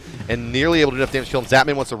moment and nearly able to do enough damage to kill him.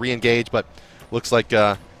 Zapman wants to re-engage, but looks like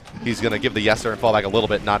he's going to give the yes sir and fall back a little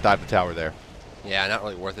bit, not dive the tower there. Yeah, not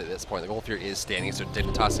really worth it at this point. The goal here is standing, so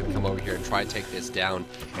Dignitas is going to come over here and try to take this down.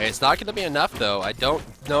 And it's not going to be enough, though. I don't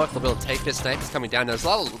know if they'll be able to take this. Snipe is coming down. Now,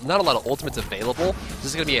 there's not a lot of ultimates available. This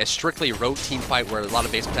is going to be a strictly rote team fight where a lot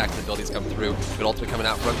of base attacks and abilities come through. Good ultimate coming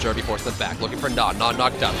out from Jerby, forcing them back. Looking for Nod. Nod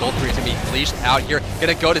knocked out. Gold 3 is going to be leashed out here.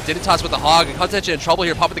 Going to go to Dignitas with the Hog. Contention in trouble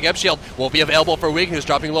here. Popping the Geb Shield. Won't be available for Wig, who's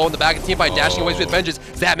dropping low in the back of the team fight, dashing away with vengeance.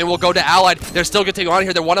 Zapman will go to Allied. They're still going to take on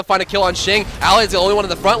here. They want to find a kill on Shing. Allied's the only one in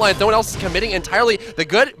the front line. No one else is committing entirely. The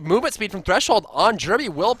good movement speed from Threshold on Jerby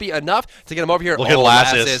will be enough to get him over here. Look at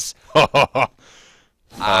Lassus.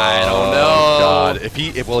 I don't know. God. If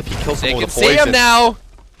he kills someone with a poison. See him now.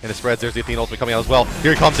 And it spreads. There's the Athena ultimate coming out as well.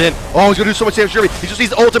 Here he comes in. Oh, he's going to do so much damage to Jerby. He just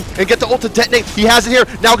needs to ult him and get the ult to detonate. He has it here.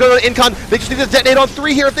 Now go to the Incon. They just need to detonate on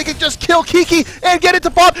 3 here. If they can just kill Kiki and get it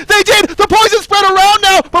to pop. They did. The poison spread around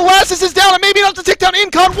now. But Lassus is down and maybe enough to take down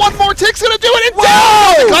Incon. One more tick's going to do it. And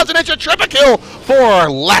down. The Continental triple kill for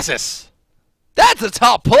Lassus. That's a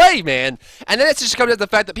top play, man. And then it's just coming to the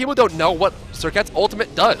fact that people don't know what Serket's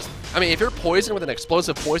ultimate does. I mean, if you're poisoned with an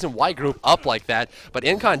explosive poison, why group up like that? But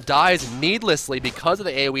Incon dies needlessly because of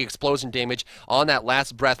the AoE explosion damage on that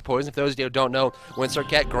last breath poison. For those of you who don't know, when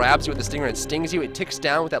Serket grabs you with the stinger and stings you, it ticks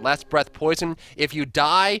down with that last breath poison. If you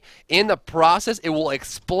die in the process, it will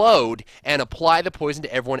explode and apply the poison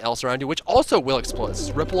to everyone else around you, which also will explode. It's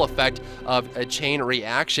this ripple effect of a chain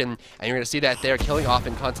reaction, and you're going to see that there, killing off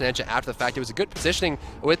Incontinentia after the fact. It was a good positioning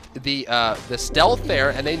with the stealth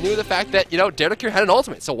there, and they knew the fact that, you know, Daredakir had an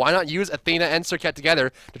ultimate, so why not use Athena and Serket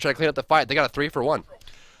together to try to clean up the fight? They got a 3-for-1.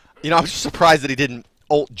 You know, I was just surprised that he didn't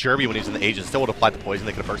ult Jerby when he was in the Aegis. Still would have applied the poison.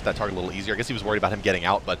 They could have burst that target a little easier. I guess he was worried about him getting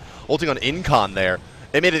out, but ulting on Incon there,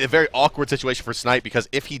 it made it a very awkward situation for Snipe because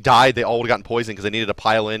if he died, they all would have gotten poisoned because they needed to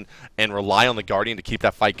pile in and rely on the Guardian to keep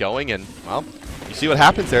that fight going. And, well, you see what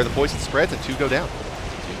happens there. The poison spreads and 2 go down.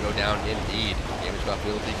 2 go down indeed. Damage buff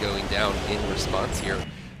will be going down in response here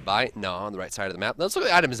by on the right side of the map. Let's look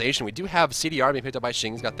at the itemization. We do have CDR being picked up by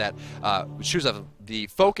Shing. He's got that Shoes of the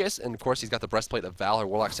Focus, and of course he's got the Breastplate of Valor.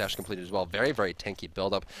 Warlock Sash completed as well. Very, very tanky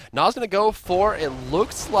build-up. Naw's going to go for, it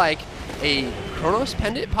looks like, a Chronos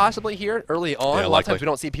Pendant possibly here early on. Yeah, a lot of times we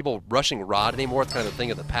don't see people rushing Rod anymore. It's kind of a thing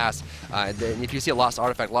of the past. And if you see a lost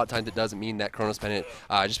artifact, a lot of times it doesn't mean that Chronos Pendant,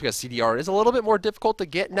 just because CDR is a little bit more difficult to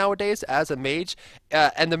get nowadays as a mage.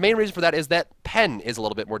 And the main reason for that is that Pen is a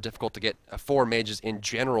little bit more difficult to get for mages in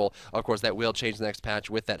general. Of course, that will change the next patch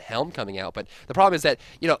with that Helm coming out. But the problem is that,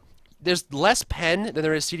 you know, there's less Pen than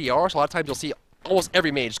there is CDR, so a lot of times you'll see almost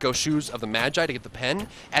every mage go Shoes of the Magi to get the Pen,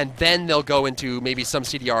 and then they'll go into maybe some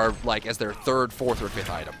CDR like as their 3rd, 4th, or 5th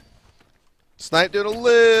item. Snipe doing a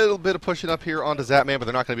little bit of pushing up here onto Zapman, but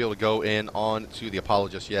they're not going to be able to go in onto the Apollo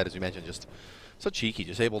just yet, as you mentioned. Just so cheeky,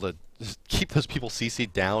 just able to just keep those people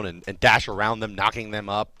CC'd down and dash around them, knocking them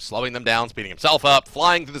up, slowing them down, speeding himself up,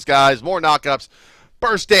 flying through the skies, more knockups,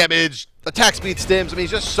 burst damage, attack speed stims. I mean, he's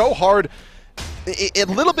just so hard. A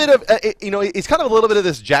little bit of, you know, he's kind of a little bit of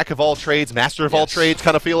this jack of all trades, master of all trades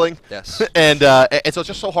kind of feeling. Yes. And so it's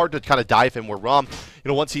just so hard to kind of dive him where you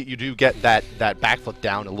know, once you do get that backflip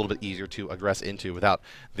down, a little bit easier to aggress into without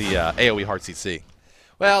the AoE hard CC.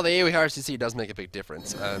 Well, the AoE hard CC does make a big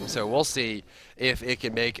difference, so we'll see if it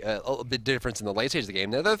can make a bit difference in the late stage of the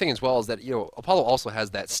game. The other thing as well is that, you know, Apollo also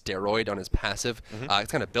has that steroid on his passive.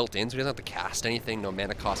 It's kind of built in, so he doesn't have to cast anything, no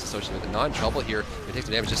mana cost associated with it. Not in trouble here. He takes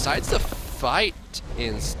the damage, decides to fight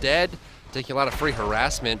instead, taking a lot of free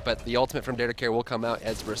harassment, but the ultimate from Daredakir will come out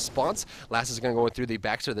as a response. Last is going to go through the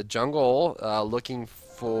backside of the jungle, looking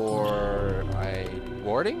for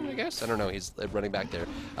warding, I guess? I don't know. He's running back there.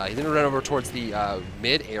 He's going to run over towards the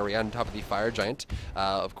mid area on top of the Fire Giant.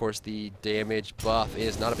 Of course, the damage buff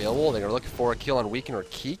is not available. They're going to look for a kill on Weaken or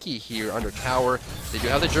Kiki here under tower. They do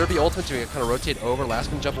have the Jerby ultimate to kind of rotate over. Last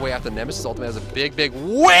can jump away after the Nemesis ultimate has a big, big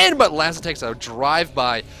win, but Last takes a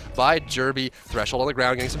drive-by by Jerby. Threshold on the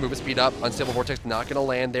ground, getting some movement speed up. Unstable Vortex not going to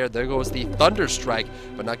land there. There goes the Thunder Strike,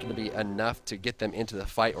 but not going to be enough to get them into the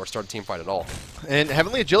fight or start a team fight at all. And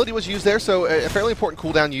Heavenly Agility was used there, so a fairly important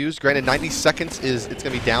cooldown used. Granted, 90 seconds it's going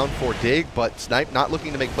to be down for Dig, but Snipe not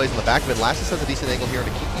looking to make plays on the back of it. Lassus has a decent angle here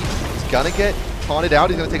into Kiki. He's going to get taunted out.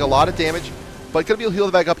 He's going to take a lot of damage, but going to be able to heal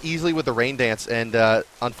the back up easily with the Rain Dance. And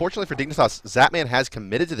unfortunately for Dignitas, Zapman has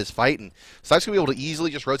committed to this fight, and Snipe's going to be able to easily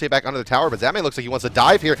just rotate back under the tower, but Zapman looks like he wants to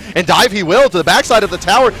dive here, and dive he will to the backside of the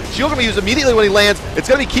tower. Shield going to be used immediately when he lands. It's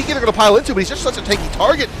going to be Kiki they're going to pile into, but he's just such a tanky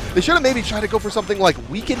target. They should have maybe tried to go for something like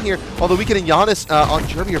Weaken here, although Weaken and Giannis on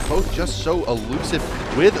Jerby are both just so elusive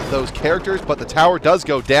with those characters, but the tower does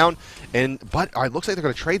go down. But it looks like they're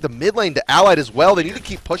going to trade the mid lane to Allied as well. They need to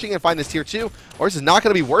keep pushing and find this tier 2, or this is not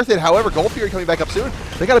going to be worth it. However, Gold Fury coming back up soon.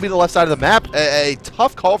 They got to be the left side of the map. A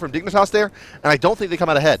tough call from Dignitas there, and I don't think they come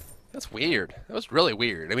out ahead. That's weird. That was really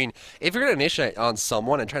weird. I mean, if you're going to initiate on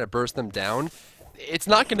someone and try to burst them down, it's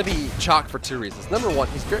not going to be chalk for 2 reasons. Number 1,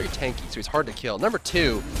 he's very tanky, so he's hard to kill. Number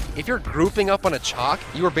 2, if you're grouping up on a chalk,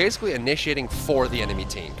 you are basically initiating for the enemy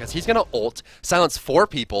team, because he's going to ult, silence 4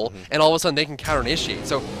 people, and all of a sudden they can counter-initiate.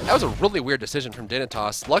 So that was a really weird decision from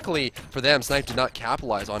Dignitas. Luckily for them, Snipe did not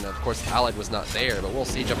capitalize on it. Of course, Allied was not there, but we'll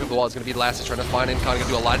see. Jumping the wall is going to be last. He's trying to find Incon, going to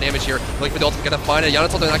do a lot of damage here. Looking for the ultimate, going to find it.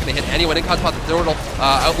 Yana's ultimate not going to hit anyone. Incon's popped the turtle.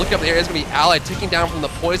 Looking up in the air is going to be Allied, ticking down from the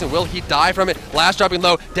poison. Will he die from it? Last dropping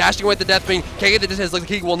low, dashing away at the death beam. Can't get the distance. Looks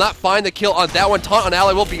like he will not find the kill on that one. Taunt on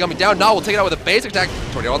Allied will be coming down. Nah will take it out with a basic attack.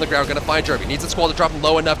 Tornado on the ground, gonna find Jervy. Needs the squall to drop him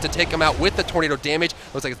low enough to take him out with the tornado damage.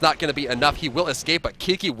 Looks like it's not gonna be enough. He will escape, but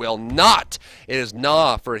Kiki will not. It is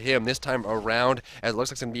Nah for him this time around, as it looks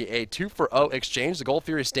like it's gonna be a 2-for-0 exchange. The Gold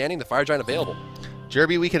Fury is standing, the Fire Giant available.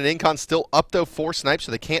 Jerby, Weekend, and Incon still up though for Snipe,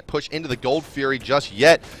 so they can't push into the Gold Fury just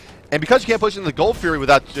yet. And because you can't push into the Gold Fury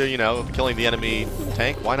without, killing the enemy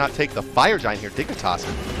tank, why not take the Fire Giant here? Dignitas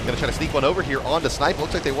going to try to sneak one over here onto Snipe.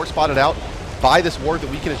 Looks like they were spotted out by this ward that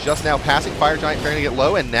Weekend is just now passing. Fire Giant trying to get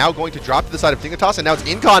low, and now going to drop to the side of Dignitas, and now it's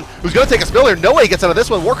Incon who's going to take a spill here. No way he gets out of this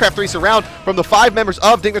one. Warcraft 3 surround from the 5 members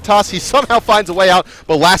of Dignitas. He somehow finds a way out,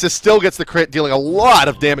 but Lassus still gets the crit, dealing a lot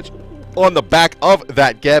of damage on the back of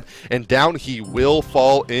that Geb, and down he will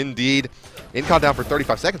fall indeed. Incon down for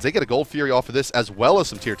 35 seconds. They get a Gold Fury off of this as well as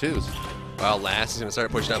some tier 2s. Well, Last is going to start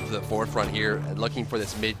pushing up to the forefront here and looking for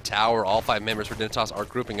this mid tower. All 5 members for Dignitas are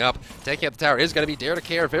grouping up. Taking up the tower is going to be Dare to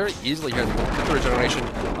Care very easily here in the regeneration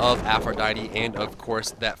of Aphrodite and, of course,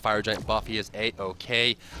 that Fire Giant buff. He is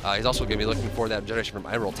A-OK. He's also going to be looking for that regeneration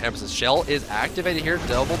from Emerald. Tempest's Shell is activated here.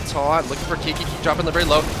 Double taunt. Looking for Kiki. Kiki dropping the very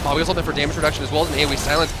low. Bobby something for damage reduction as well as an AoE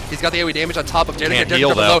silence. He's got the AoE damage on top of Dare to Care. Dare to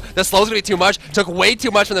Care low. The slow's going to be too much. Took way too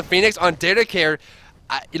much from the Phoenix on Dare to Care.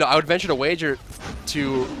 I would venture to wager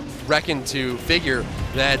to figure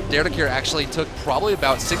that Dare to Care actually took probably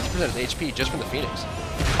about 60% of the HP just from the Phoenix.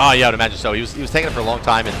 Oh, yeah, I would imagine so. He was taking it for a long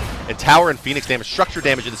time, and Tower and Phoenix damage, structure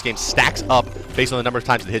damage in this game stacks up based on the number of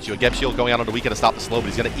times it hits you. A Geb Shield going out on the Weekend to stop the slow, but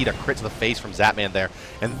he's going to eat a crit to the face from Zapman there,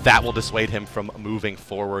 and that will dissuade him from moving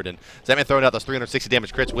forward. And Zapman throwing out those 360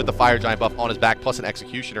 damage crits with the Fire Giant buff on his back, plus an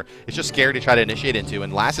Executioner. It's just scary to try to initiate into,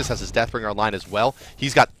 and Lassus has his Deathbringer online as well.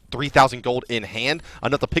 He's got 3,000 gold in hand,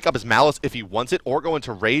 enough to pick up his Malice if he wants it, or go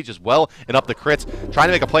into Rage as well, and up the crits. Trying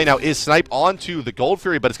to make a play now is Snipe onto the Gold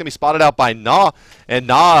Fury, but it's going to be spotted out by Nah, and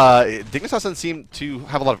Nah, Dignitas doesn't seem to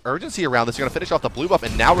have a lot of urgency around this. They're going to finish off the blue buff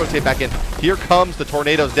and now rotate back in. Here comes the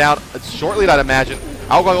Tornadoes down. It's short lead, I'd imagine.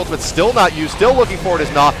 Outgoing ultimate still not used, still looking for it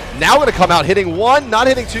is Nah. Now going to come out, hitting 1, not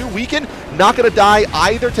hitting 2. Weaken, not going to die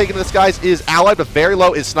either. Taking to the skies is Allied, but very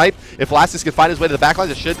low is Snipe. If Lassus can find his way to the backlines,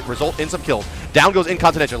 it should result in some kills. Down goes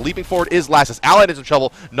Incontinental. Leaping forward is Lassus. Allied is in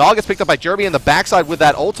trouble. Nah gets picked up by Jeremy in the backside with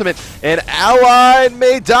that ultimate, and Allied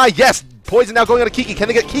may die. Yes, Poison now going on to Kiki. Can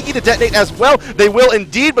they get Kiki to detonate as well? They will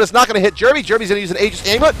indeed, but it's not going to hit Jerby. Jerby's going to use an Aegis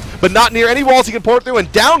Amulet, but not near any walls he can pour it through, and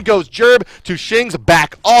down goes Jerb to Shing's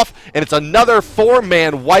back off, and it's another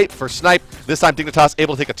 4-man wipe for Snipe. This time Dignitas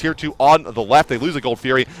able to take a tier 2 on the left. They lose a Gold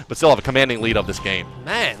Fury, but still have a commanding lead of this game.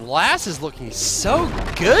 Man, Lass is looking so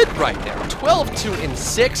good right now.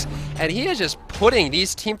 12-2-6, and he is just putting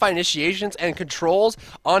these teamfight initiations and controls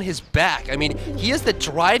on his back. I mean, he is the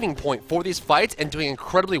driving point for these fights and doing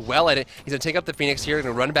incredibly well at it. He's going to take up the Phoenix here,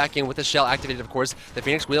 going to run back in with the shell activated, of course. The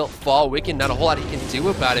Phoenix will fall Wicked. Not a whole lot he can do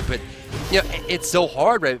about it, but you know, it's so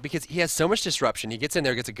hard, right? Because he has so much disruption. He gets in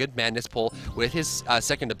there, gets a good madness pull with his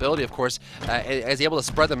second ability, of course, as he's able to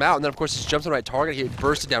spread them out. And then, of course, he jumps on the right target. He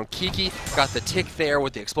bursted down Kiki, got the tick there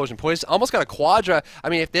with the explosion poison. Almost got a quadra. I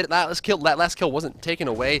mean, if that last kill wasn't taken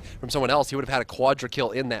away from someone else, he would have had a quadra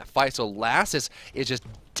kill in that fight. So Lassus is just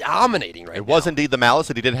dominating right now. It was indeed the Malice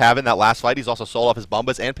that he did have in that last fight. He's also sold off his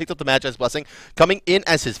Bombas and picked up the Magi's Blessing, coming in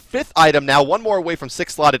as his 5th item now. One more away from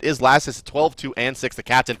 6 slotted is Lassus, 12-2-6. The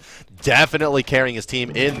captain definitely carrying his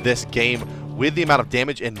team in this game with the amount of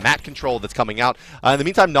damage and mat control that's coming out. In the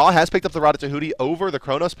meantime, Nah has picked up the Rada Tahuti over the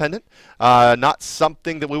Chronos Pendant. Not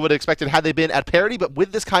something that we would have expected had they been at parity, but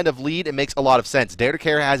with this kind of lead, it makes a lot of sense. Dare to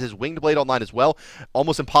Care has his Winged Blade online as well.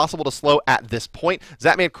 Almost impossible to slow at this point.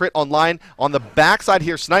 Zapman crit online. On the backside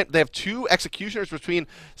here, Snipe, they have 2 Executioners between,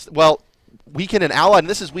 well, Weekend and Allied, and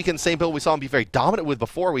this is Weekend's same build we saw him be very dominant with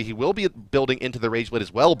before. He will be building into the Rage Blade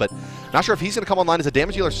as well, but not sure if he's going to come online as a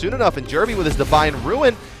damage dealer soon enough. And Jerby with his Divine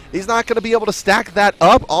Ruin, he's not going to be able to stack that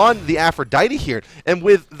up on the Aphrodite here. And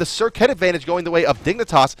with the Circuit advantage going the way of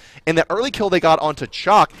Dignitas and that early kill they got onto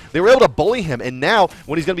Chalk, they were able to bully him. And now,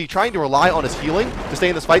 when he's going to be trying to rely on his healing to stay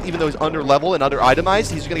in this fight, even though he's under level and under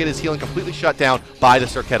itemized, he's going to get his healing completely shut down by the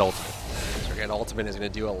Circuit ultimate. And Ultimate is going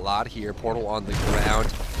to do a lot here. Portal on the ground.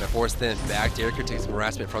 Going to force them back. Derek here takes some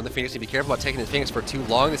harassment from the Phoenix. Be careful about taking the Phoenix for too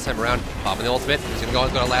long this time around. Popping the Ultimate. He's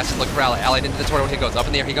going to last look for Ally. Allied into the tornado. He goes up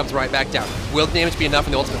in the air. He comes right back down. Will the damage be enough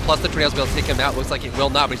in the Ultimate? Plus the tornadoes will be able to take him out. Looks like it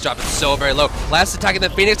will not, but he's dropping so very low. Last attacking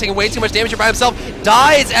the Phoenix, taking way too much damage here by himself.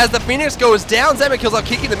 Dies as the Phoenix goes down. Zemet kills off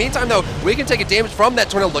Kiki. In the meantime, though, we can take a damage from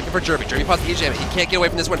that tornado looking for Jeremy. Jeremy pops the EGM. He can't get away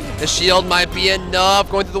from this one. The shield might be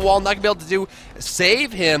enough. Going through the wall, not going to be able to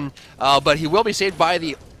save him, but he will be saved by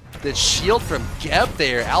the shield from Geb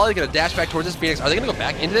there. Allied going to dash back towards this Phoenix. Are they going to go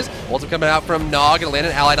back into this? Also coming out from Nog, going to land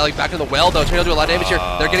an Allied. Allied back in the well, though. Tornado do a lot of damage here.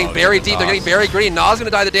 They're getting very deep. They're getting very green. Nog's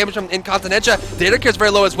going to die the damage from Incontinentia. Data care's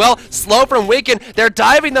very low as well. Slow from Wicked. They're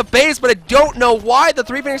diving the base, but I don't know why. The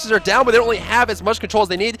 3 Phoenixes are down, but they don't really have as much control as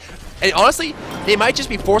they need. And honestly, they might just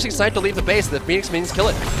be forcing Snipe to leave the base. The Phoenix means kill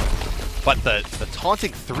it. But the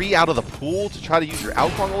taunting 3 out of the pool to try to use your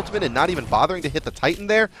Outclaw ultimate and not even bothering to hit the Titan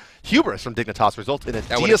there. Hubris from Dignitas results in a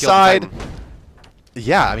deicide.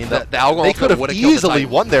 Yeah, I mean, they could have easily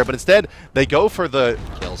won there, but instead they go for the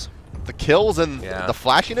kills and the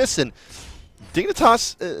flashiness. And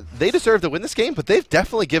Dignitas, they deserve to win this game, but they've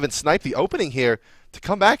definitely given Snipe the opening here to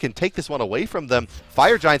come back and take this one away from them.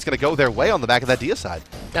 Fire Giant's going to go their way on the back of that deicide.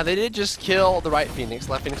 Now, they did just kill the right Phoenix.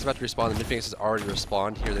 Left Phoenix is about to respawn. The mid Phoenix has already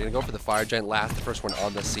respawned here. They're going to go for the Fire Giant last, the first one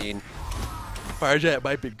on the scene. Fire Giant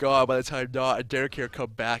might be gone by the time Not and Derek here come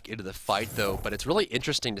back into the fight, though. But it's really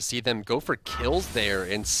interesting to see them go for kills there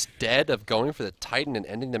instead of going for the Titan and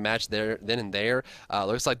ending the match there, then and there.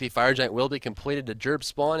 Looks like the Fire Giant will be completed to Jerb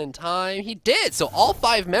spawn in time. He did! So all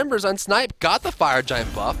 5 members on Snipe got the Fire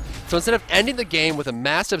Giant buff. So instead of ending the game with a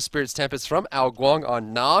massive Spirit's Tempest from Ao Guang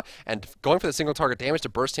on Na and going for the single target damage to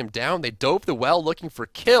burst him down, they dove the well looking for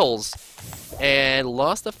kills and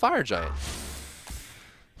lost the Fire Giant.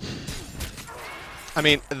 I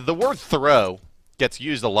mean, the word throw gets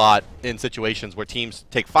used a lot in situations where teams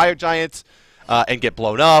take Fire Giants and get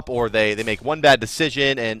blown up, or they make one bad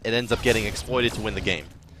decision and it ends up getting exploited to win the game.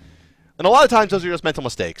 And a lot of times those are just mental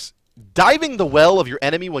mistakes. Diving the well of your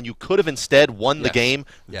enemy when you could have instead won the game,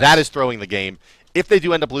 that is throwing the game. If they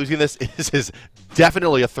do end up losing this, this is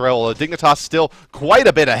definitely a throw. Although Dignitas still quite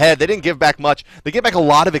a bit ahead. They didn't give back much. They gave back a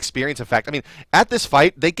lot of experience, in fact. I mean, at this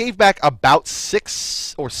fight, they gave back about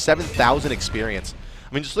 6,000 or 7,000 experience.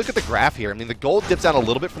 I mean, just look at the graph here. I mean, the gold dips down a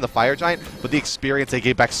little bit from the Fire Giant, but the experience, they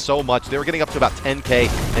gave back so much. They were getting up to about 10K,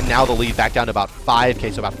 and now the lead back down to about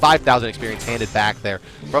 5K, so about 5,000 experience handed back there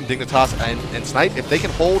from Dignitas and Snipe. If they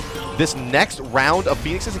can hold this next round of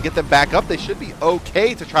Phoenixes and get them back up, they should be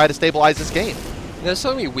okay to try to stabilize this game. There's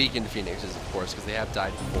so many weakened Phoenixes, of course, because they have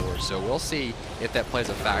died before, so we'll see if that plays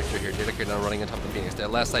a factor here. Dedicated now running on top of the Phoenix.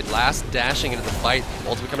 That last side, last dashing into the fight.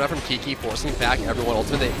 Ultimate coming out from Kiki, forcing back everyone.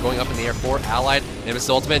 Ultimate going up in the air for Allied. Nimbus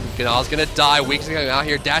ultimate. Ganal's going to die. Weak's going out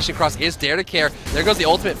here. Dashing across is Dare to Care. There goes the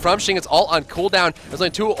ultimate from Shing. It's all on cooldown. There's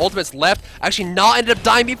only 2 ultimates left. Actually, Na ended up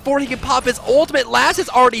dying before he could pop his ultimate. Last is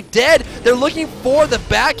already dead. They're looking for the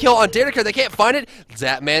back kill on Dare to Care. They can't find it.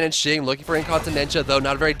 Zapman and Shing looking for Incontinentia, though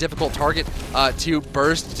not a very difficult target to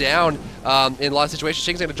burst down. In a lot of situations,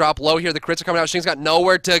 Shing's going to drop low here. The crits are coming out. Shing's got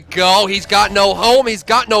nowhere to go. He's got no home. He's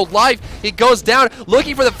got no life. He goes down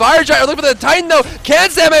looking for the Fire Giant, or looking for the Titan, though. Can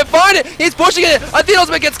Zapman find it? He's pushing it. The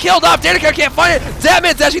ultimate gets killed off. Danica can't find it.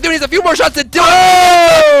 Zapman's actually doing. He needs a few more shots to do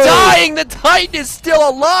it. Dying. The Titan is still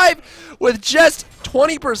alive with just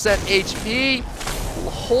 20% HP,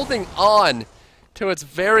 holding on to its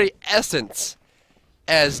very essence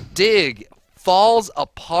as Dig falls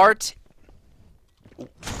apart.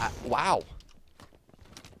 Wow.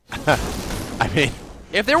 I mean,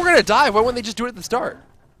 if they were going to die, why wouldn't they just do it at the start?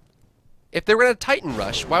 If they were going to Titan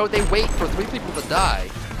rush, why would they wait for 3 people to die?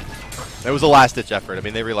 it was a last-ditch effort. I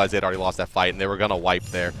mean, they realized they'd already lost that fight, and they were going to wipe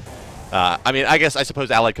there. I mean, I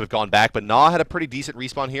suppose Allied could have gone back, but Na had a pretty decent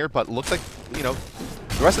respawn here, but looks like, you know,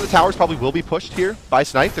 the rest of the towers probably will be pushed here by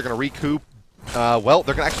Snipe. They're going to recoup. Well,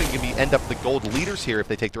 they're actually going to end up the gold leaders here if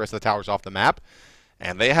they take the rest of the towers off the map.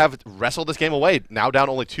 And they have wrestled this game away. Now down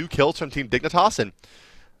only 2 kills from Team Dignitas. And,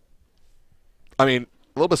 I mean,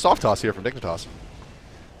 a little bit soft toss here from Dignitas.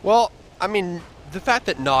 Well, I mean, the fact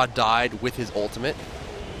that Na died with his ultimate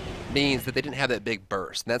means that they didn't have that big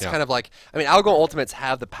burst. And that's kind of like, I mean, Algorn ultimates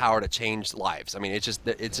have the power to change lives. I mean, it's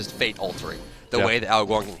just fate altering the way that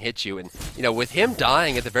Algorn can hit you. And, you know, with him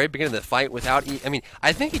dying at the very beginning of the fight without, I mean,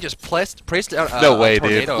 I think he just placed down no way,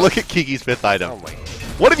 dude. Look at Kiki's 5th item. Oh my.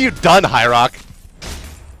 What have you done, hi-rez?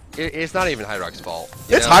 it's not even hi-rez's fault.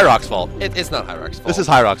 It's hi-rez's fault. It's not hi-rez's fault. This is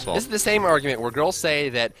hi-rez's fault. This is the same argument where girls say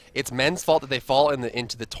that it's men's fault that they fall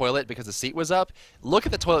into the toilet because the seat was up. Look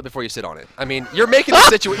at the toilet before you sit on it. I mean, you're making the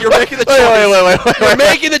situation. You're making the choice. Wait. You're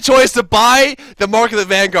making the choice to buy the Mark of the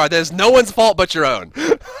Vanguard. That is no one's fault but your own.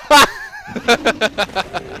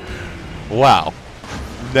 Wow.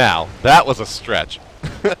 Now, that was a stretch.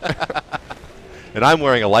 And I'm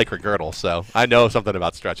wearing a Lycra girdle, so I know something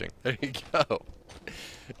about stretching. There you go.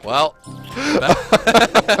 Well,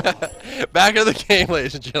 back into the game,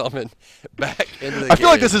 ladies and gentlemen. Back into the game. I feel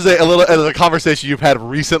like this is a conversation you've had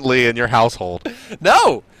recently in your household.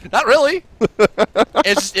 No, not really.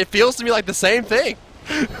 It feels to me like the same thing.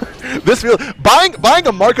 Buying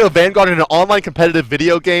a Mark of the Vanguard in an online competitive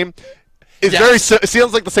video game is it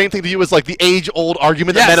sounds like the same thing to you as like the age-old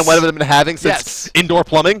argument that men and women have been having since indoor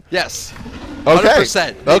plumbing. Yes. Okay.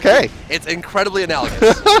 100%. Okay. It's incredibly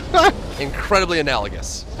analogous. Incredibly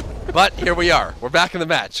analogous. But here we are. We're back in the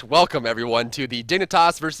match. Welcome, everyone, to the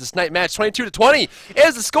Dignitas versus Snipe match. 22-20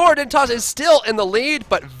 is the score. Dignitas is still in the lead,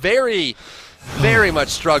 but very much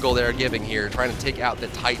struggle they're giving here, trying to take out the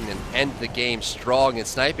Titan and end the game strong. And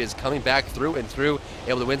Snipe is coming back through and through,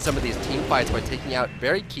 able to win some of these team fights by taking out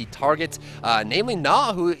very key targets, namely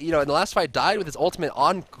Na, who in the last fight died with his ultimate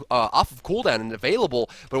off of cooldown and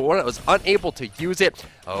available, but was unable to use it.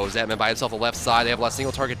 Oh, Zetman by himself on the left side. They have a lot of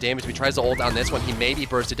single target damage. If he tries to ult down this one, he may be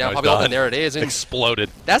bursted down. And there it is. And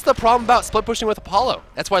exploded. That's the problem about split pushing with Apollo.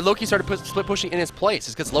 That's why Loki started split pushing in his place,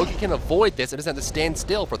 is because Loki can avoid this and doesn't have to stand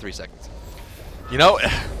still for 3 seconds. You know,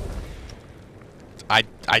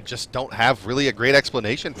 I just don't have really a great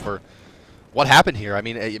explanation for what happened here. I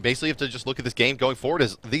mean, basically you have to just look at this game going forward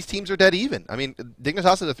as these teams are dead even. I mean,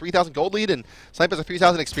 Dignitas has a 3,000 gold lead and Snipe has a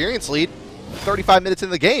 3,000 experience lead. 35 minutes in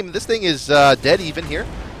the game. This thing is dead even here.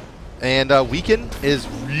 And Weaken is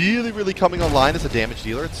really coming online as a damage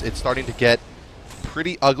dealer. It's starting to get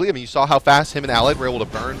pretty ugly. I mean, you saw how fast him and Allied were able to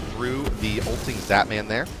burn through the ulting Zapman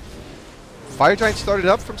there. Fire Giant started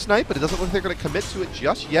up from Snipe, but it doesn't look like they're going to commit to it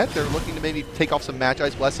just yet. They're looking to maybe take off some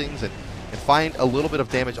Magi's Blessings and find a little bit of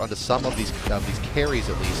damage onto some of these carries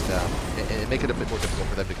at least, and make it a bit more difficult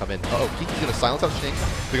for them to come in. Kiki's going to silence out Shing.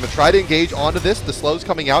 They're going to try to engage onto this. The slow's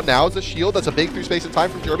coming out now as a shield. That's a big through space and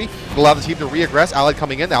time from Jerby. It'll allow the team to re-aggress. Allied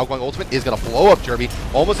coming in. The outgoing ultimate is going to blow up Jerby.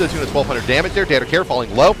 Almost to the tune of 1,200 damage there. Data Care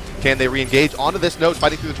falling low. Can they re-engage onto this node?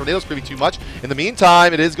 Fighting through the tornadoes proving too much. In the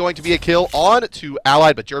meantime, it is going to be a kill on to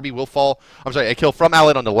Allied, but Jerby will fall. I'm sorry, a kill from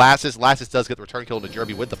Allied onto Lassus. Lassus does get the return kill into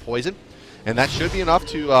Jerby with the poison. And that should be enough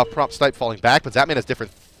to prompt Snipe falling back, but Zapman has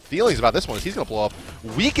different feelings about this one as he's going to blow up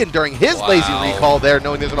Weaken during his lazy recall there,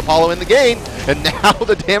 knowing there's an Apollo in the game. And now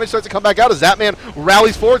the damage starts to come back out as Zapman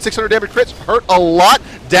rallies forward. 600 damage crits, hurt a lot.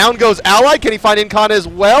 Down goes Allied. Can he find Incon as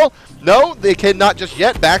well? No, they cannot just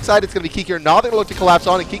yet. Backside, it's going to be Kiki or Na. They're going to look to collapse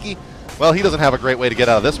on, and Kiki, well, he doesn't have a great way to get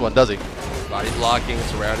out of this one, does he? Body blocking,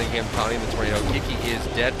 surrounding him, taunting the tornado. Kiki is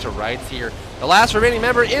dead to rights here. The last remaining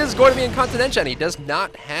member is going to be in Continentia, and he does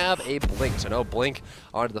not have a blink. So no blink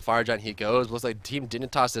onto the Fire Giant he goes. Looks like Team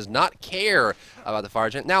Dignitas does not care about the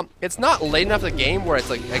Fire Giant. Now, it's not late enough in the game where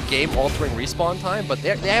it's like a game-altering respawn time, but they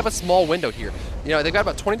have a small window here. You know, they've got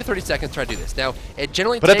about 20 to 30 seconds to try to do this. Now, it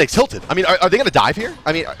generally takes... But they tilted. I mean, are they going to dive here?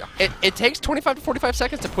 I mean... It takes 25 to 45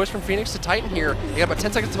 seconds to push from Phoenix to Titan here. You got about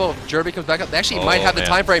 10 seconds until Jerby comes back up. They actually might have the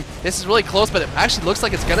time frame. This is really close, but it actually looks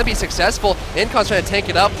like it's going to be successful. Incon's trying to tank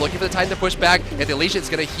it up, looking for the Titan to push back. If they unleash it, it's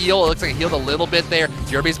going to heal. It looks like it healed a little bit there.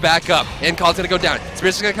 Jerby's back up. Incon's going to go down.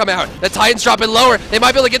 Spirit's going to come out. The Titan's dropping lower. They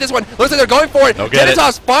might be able to get this one. Looks like they're going for it.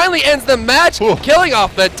 Dignitas finally ends the match, killing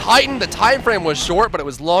off the Titan. The time frame was short, but it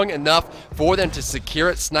was long enough for them to secure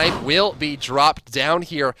it. Snipe will be dropped down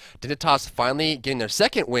here. Dignitas finally getting their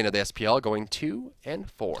second win of the SPL, going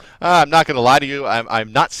 2-4. I'm not going to lie to you.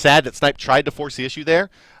 I'm not sad that Snipe tried to force the issue there,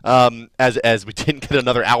 as we didn't get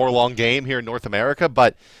another hour-long game here in North America.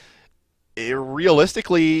 But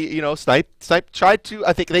realistically, you know, Snipe tried to.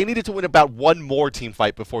 I think they needed to win about one more team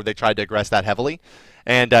fight before they tried to aggress that heavily,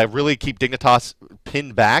 and really keep Dignitas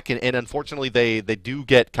pinned back. And unfortunately, they do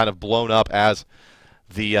get kind of blown up as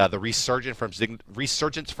the resurgence from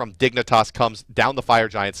Dignitas comes down the Fire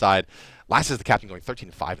Giant side. Lassus is the captain, going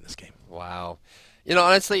 13-5 in this game. Wow. You know,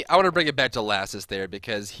 honestly, I want to bring it back to Lassus there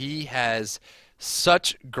because he has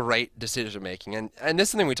such great decision making, and this is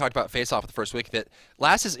something we talked about face off the first week, that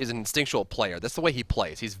Lassus is an instinctual player. That's the way he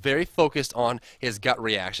plays. He's very focused on his gut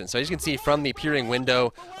reaction. So as you can see from the peering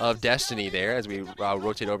window of Destiny there, as we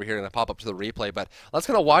rotate over here and pop up to the replay. But let's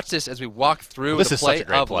kind of watch this as we walk through the play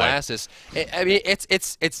of Lassus. I mean,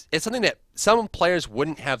 it's something that some players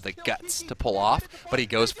wouldn't have the guts to pull off, but he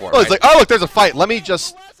goes for it. It's like, oh look, there's a fight. Let me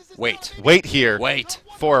just wait here. Wait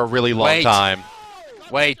for a really long time.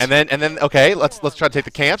 Wait. And then okay, let's try to take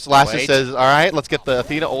the camps. Lassus Wait. says, all right, let's get the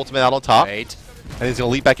Athena ultimate out on top. Wait. And he's going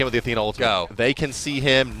to leap back in with the Athena ultimate. Go. They can see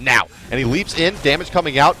him now. And he leaps in, damage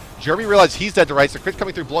coming out. Jeremy realizes he's dead to rights. The crit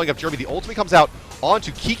coming through, blowing up Jeremy. The ultimate comes out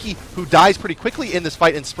onto Kiki, who dies pretty quickly in this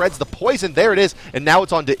fight and spreads the poison. There it is. And now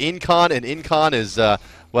it's on to Incon, and Incon is,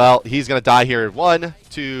 well, he's going to die here. 1,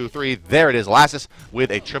 2, 3. There it is. Lassus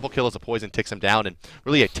with a triple kill as the poison ticks him down. And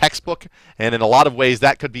really a textbook. And in a lot of ways,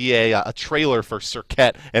 that could be a trailer for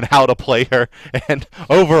Serket and how to play her. And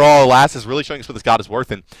overall, Lassus really showing us what this god is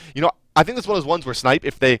worth. And, you know, I think this is one of those ones where Snipe,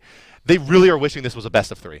 if they really are wishing this was a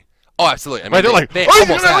best of 3. Oh, absolutely. I mean, right, they're like, they all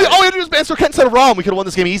almost had it. we had to do is ban Serket instead of Rom. We could have won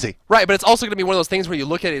this game easy. Right, but it's also going to be one of those things where you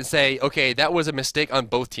look at it and say, okay, that was a mistake on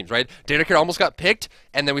both teams, right? Datakir almost got picked,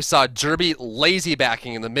 and then we saw Derby lazy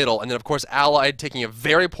backing in the middle, and then, of course, Allied taking a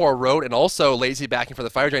very poor road and also lazy backing for the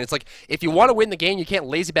Fire Giant. It's like, if you want to win the game, you can't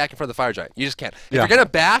lazy back in front of the Fire Giant. You just can't. If you're going to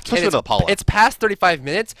back, and it's past 35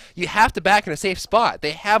 minutes, you have to back in a safe spot.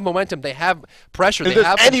 They have momentum. They have pressure. They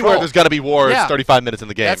have anywhere control. there's got to be war. Yeah. It's 35 minutes in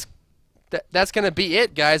the game. That's going to be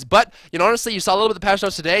it, guys. But, you know, honestly, you saw a little bit of the patch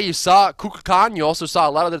notes today. You saw Kukulkan. You also saw a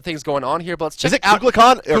lot of other things going on here. But let's check out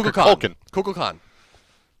Kukulkan or Kukulkan? Kukulkan.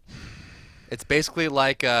 It's basically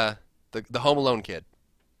like the Home Alone kid.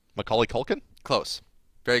 Macaulay Culkin? Close.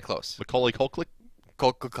 Very close. Macaulay Culkin?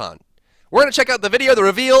 Kukulkan. We're going to check out the video, the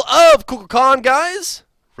reveal of Kukulkan, guys.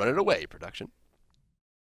 Run it away, production.